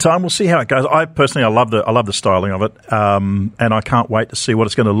see in time. We'll see how it goes. I love the styling of it, and I can't wait to see what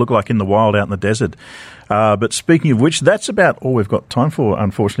it's going to look like in the wild out in the desert. But speaking of which, that's about all we've got time for,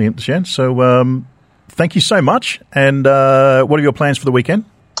 unfortunately, Jen. So thank you so much. And what are your plans for the weekend?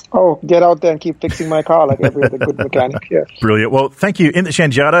 Oh, get out there and keep fixing my car like every other good mechanic. Yeah. Brilliant. Well, thank you, Inda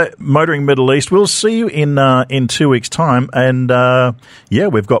Shanjata, Motoring Middle East. We'll see you in 2 weeks' time. And,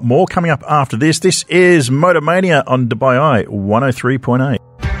 we've got more coming up after this. This is Motormania on Dubai Eye 103.8.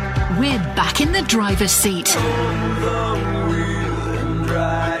 We're back in the driver's seat.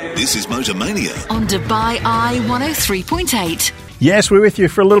 This is Motormania On Dubai Eye 103.8. Yes, we're with you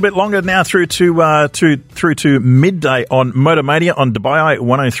for a little bit longer now through to midday on Motormania on Dubai Eye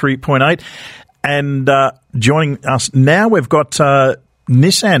 103.8. And joining us now, we've got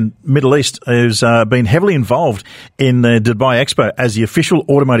Nissan Middle East, who's been heavily involved in the Dubai Expo as the official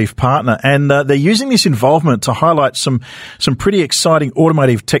automotive partner. And they're using this involvement to highlight some pretty exciting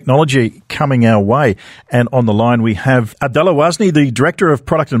automotive technology coming our way. And on the line, we have Abdullah Wazni, the Director of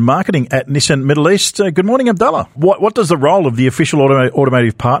Product and Marketing at Nissan Middle East. Good morning, Abdullah. What does the role of the official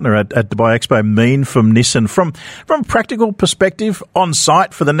automotive partner at Dubai Expo mean from Nissan from a practical perspective on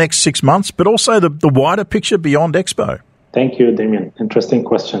site for the next 6 months, but also the wider picture beyond Expo? Thank you, Damien. Interesting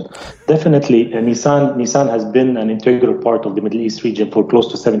question. Definitely, Nissan has been an integral part of the Middle East region for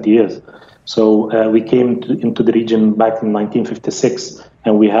close to 70 years. So we came into the region back in 1956,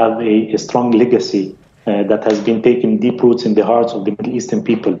 and we have a strong legacy that has been taking deep roots in the hearts of the Middle Eastern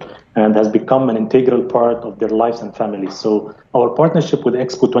people and has become an integral part of their lives and families. So our partnership with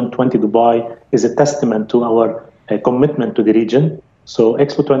Expo 2020 Dubai is a testament to our commitment to the region. So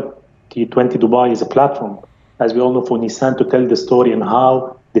Expo 2020 Dubai is a platform, as we all know, for Nissan to tell the story and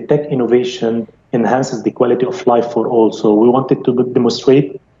how the tech innovation enhances the quality of life for all. So we wanted to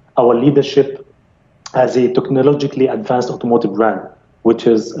demonstrate our leadership as a technologically advanced automotive brand, which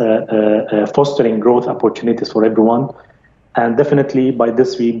is fostering growth opportunities for everyone. And definitely by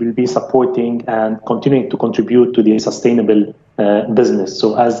this, we will be supporting and continuing to contribute to the sustainable business.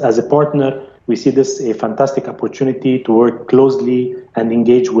 So as a partner, we see this a fantastic opportunity to work closely and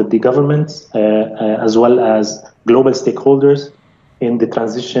engage with the governments as well as global stakeholders in the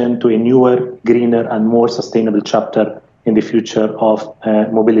transition to a newer, greener, and more sustainable chapter in the future of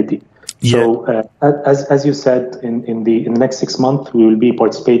mobility. Yeah. So, as you said, in the next 6 months, we will be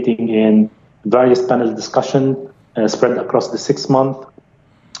participating in various panel discussion spread across the 6 months,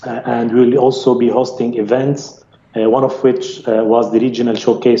 and we will also be hosting events. One of which was the regional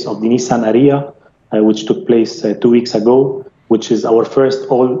showcase of the Nissan Ariya, which took place 2 weeks ago, which is our first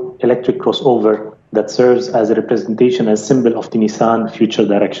all-electric crossover that serves as a representation and symbol of the Nissan future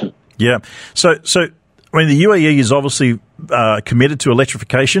direction. Yeah. So I mean, the UAE is obviously committed to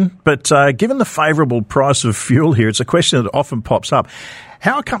electrification, but given the favourable price of fuel here, it's a question that often pops up.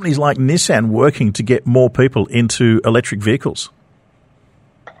 How are companies like Nissan working to get more people into electric vehicles?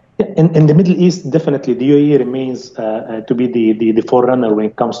 In the Middle East, definitely the UAE remains to be the forerunner when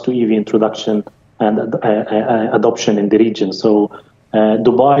it comes to EV introduction and adoption in the region. So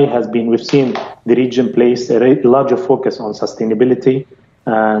Dubai we've seen the region place a larger focus on sustainability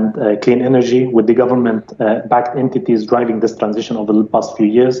and clean energy, with the government-backed entities driving this transition over the past few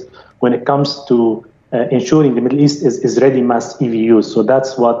years. When it comes to ensuring the Middle East is ready mass EV use, so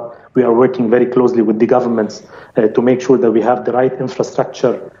that's what we are working very closely with the governments to make sure that we have the right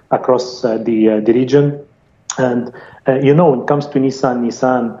infrastructure across the region. And, when it comes to Nissan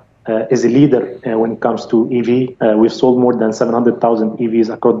is a leader when it comes to EV. We've sold more than 700,000 EVs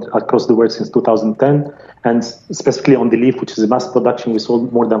across the world since 2010. And specifically on the Leaf, which is a mass production, we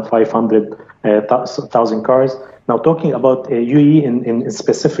sold more than 500,000 cars. Now, talking about UAE in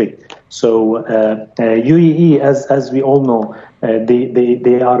specific, so UAE, as we all know,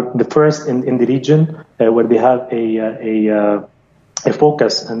 they are the first in the region where they have a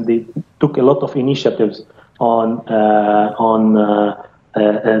focus, and they took a lot of initiatives on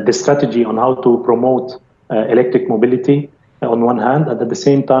the strategy on how to promote electric mobility on one hand, and at the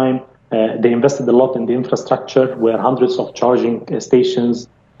same time, they invested a lot in the infrastructure, where hundreds of charging stations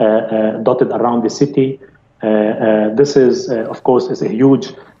dotted around the city. This is, of course, is a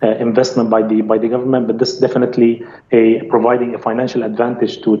huge investment by the government, but this is definitely providing a financial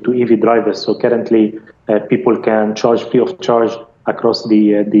advantage to EV drivers. So currently, people can charge free of charge across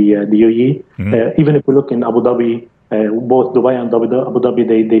the UAE. Mm-hmm. Even if we look in Abu Dhabi, both Dubai and Abu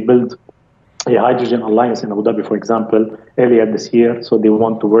Dhabi, they built a hydrogen alliance in Abu Dhabi, for example, earlier this year. So they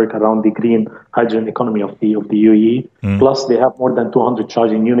want to work around the green hydrogen economy of the UAE. Mm-hmm. Plus, they have more than 200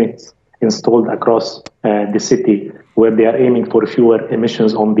 charging units installed across the city, where they are aiming for fewer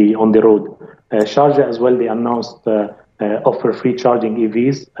emissions on the road. Sharjah as well, they announced offer free charging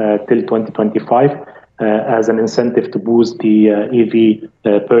EVs till 2025 as an incentive to boost the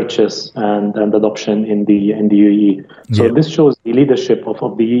EV purchase and adoption in the UAE. So this shows the leadership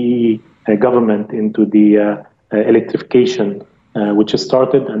of the UAE government into the electrification which has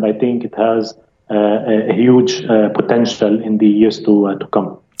started, and I think it has a huge potential in the years to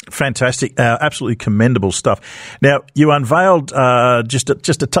come. Fantastic. Absolutely commendable stuff. Now, you unveiled just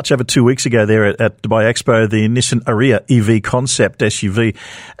a touch over 2 weeks ago there at Dubai Expo the Nissan Ariya EV concept SUV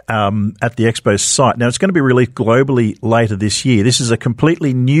at the Expo site. Now, it's going to be released globally later this year. This is a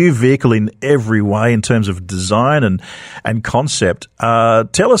completely new vehicle in every way in terms of design and concept.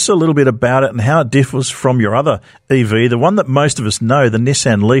 Tell us a little bit about it and how it differs from your other EV, the one that most of us know, the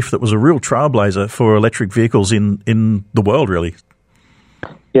Nissan Leaf, that was a real trailblazer for electric vehicles in the world, really.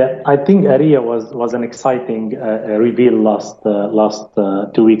 Yeah, I think Ariya was an exciting reveal last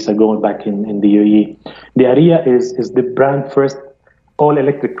 2 weeks ago back in the UAE. The Ariya is the brand first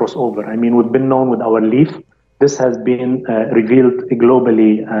all-electric crossover. I mean, we've been known with our Leaf. This has been revealed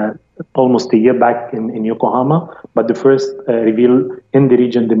globally almost a year back in Yokohama, but the first reveal in the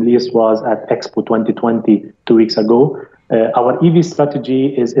region, the Middle East, was at Expo 2020 2 weeks ago. Our EV strategy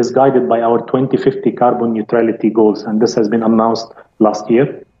is guided by our 2050 carbon neutrality goals, and this has been announced last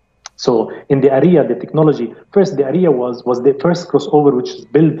year. So in the Ariya, the technology, first the Ariya was the first crossover which is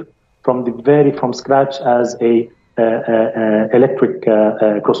built from scratch as a electric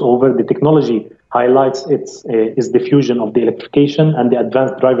crossover. The technology highlights is the fusion of the electrification and the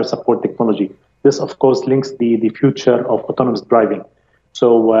advanced driver support technology. This, of course, links the future of autonomous driving.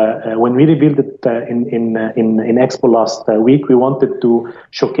 So when we revealed it in Expo last week, we wanted to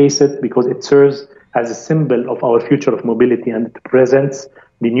showcase it because it serves as a symbol of our future of mobility, and it presents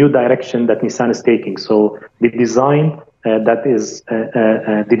the new direction that Nissan is taking. So the design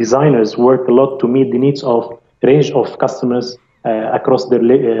the designers worked a lot to meet the needs of a range of customers across their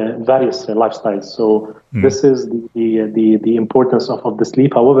various lifestyles. So this is the importance of the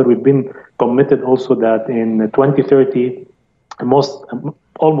Leaf. However, we've been committed also that in 2030, almost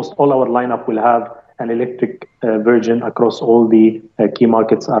all our lineup will have an electric version across all the key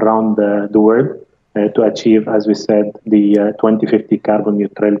markets around the world to achieve, as we said, the 2050 carbon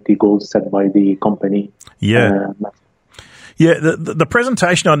neutrality goals set by the company. Yeah. Yeah, the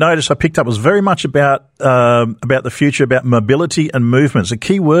presentation I noticed I picked up was very much about the future, about mobility and movements, the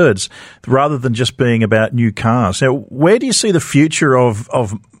key words, rather than just being about new cars. Now, where do you see the future of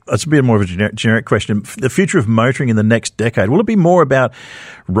it's a bit more of a generic question, the future of motoring in the next decade? Will it be more about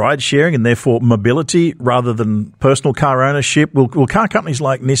ride sharing and therefore mobility rather than personal car ownership? Will car companies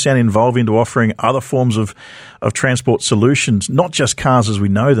like Nissan evolve into offering other forms of transport solutions, not just cars as we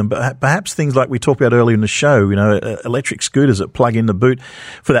know them, but perhaps things like we talked about earlier in the show, electric scooters that plug in the boot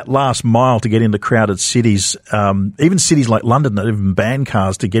for that last mile to get into crowded cities, even cities like London that even ban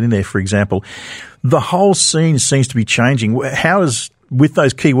cars to get in there, for example. The whole scene seems to be changing. With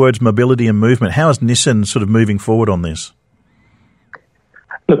those keywords, mobility and movement, how is Nissan sort of moving forward on this?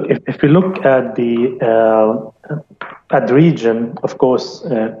 Look, if we look at the region, of course,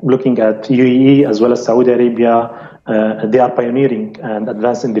 looking at UAE as well as Saudi Arabia, they are pioneering and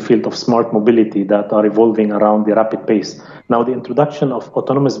advancing the field of smart mobility that are evolving around the rapid pace. Now, the introduction of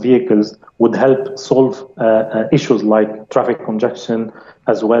autonomous vehicles would help solve issues like traffic congestion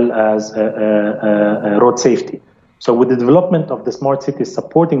as well as road safety. So with the development of the smart cities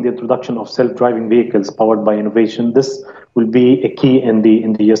supporting the introduction of self-driving vehicles powered by innovation, this will be a key in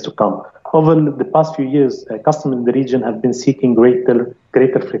the years to come. Over the past few years, customers in the region have been seeking greater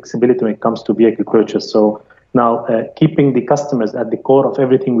flexibility when it comes to vehicle purchase. So now, keeping the customers at the core of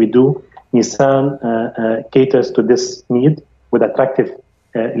everything we do, Nissan caters to this need with attractive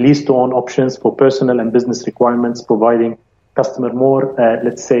lease-to-own options for personal and business requirements, providing customer more,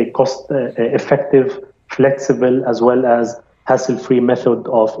 cost-effective, flexible, as well as hassle-free method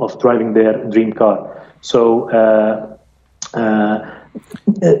of driving their dream car. So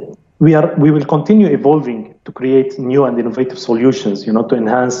we will continue evolving to create new and innovative solutions, to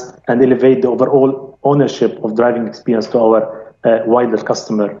enhance and elevate the overall ownership of driving experience to our wider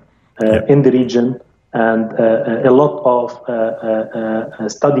customer in the region, and a lot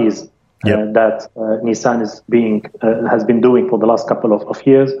of studies that Nissan has been doing for the last couple of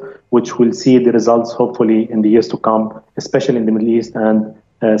years, which will see the results hopefully in the years to come, especially in the Middle East and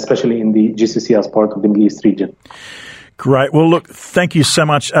especially in the GCC as part of the Middle East region. Great. Well, look, thank you so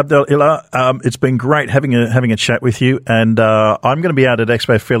much, Abdel Ilah. It's been great having a chat with you, and I'm going to be out at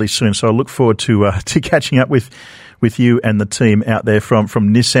Expo fairly soon, so I look forward to catching up with you and the team out there from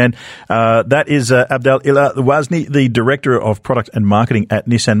Nissan. That is Abdel Ilah Wazni, the Director of Product and Marketing at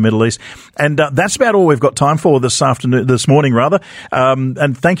Nissan Middle East. And that's about all we've got time for this morning.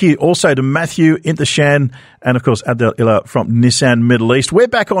 And thank you also to Matthew Intishan and, of course, Abdel Ilah from Nissan Middle East. We're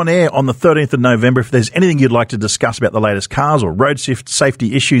back on air on the 13th of November. If there's anything you'd like to discuss about the latest cars or road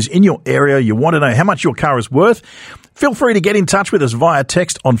safety issues in your area, you want to know how much your car is worth, Feel free to get in touch with us via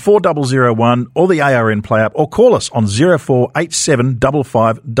text on 4001 or the ARN Play app, or call us on 0487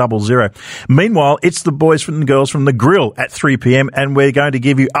 5500. Meanwhile, it's the boys and girls from the Grill at 3 p.m, and we're going to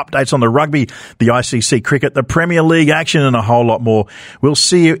give you updates on the rugby, the ICC cricket, the Premier League action, and a whole lot more. We'll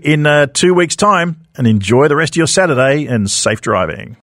see you in 2 weeks' time, and enjoy the rest of your Saturday and safe driving.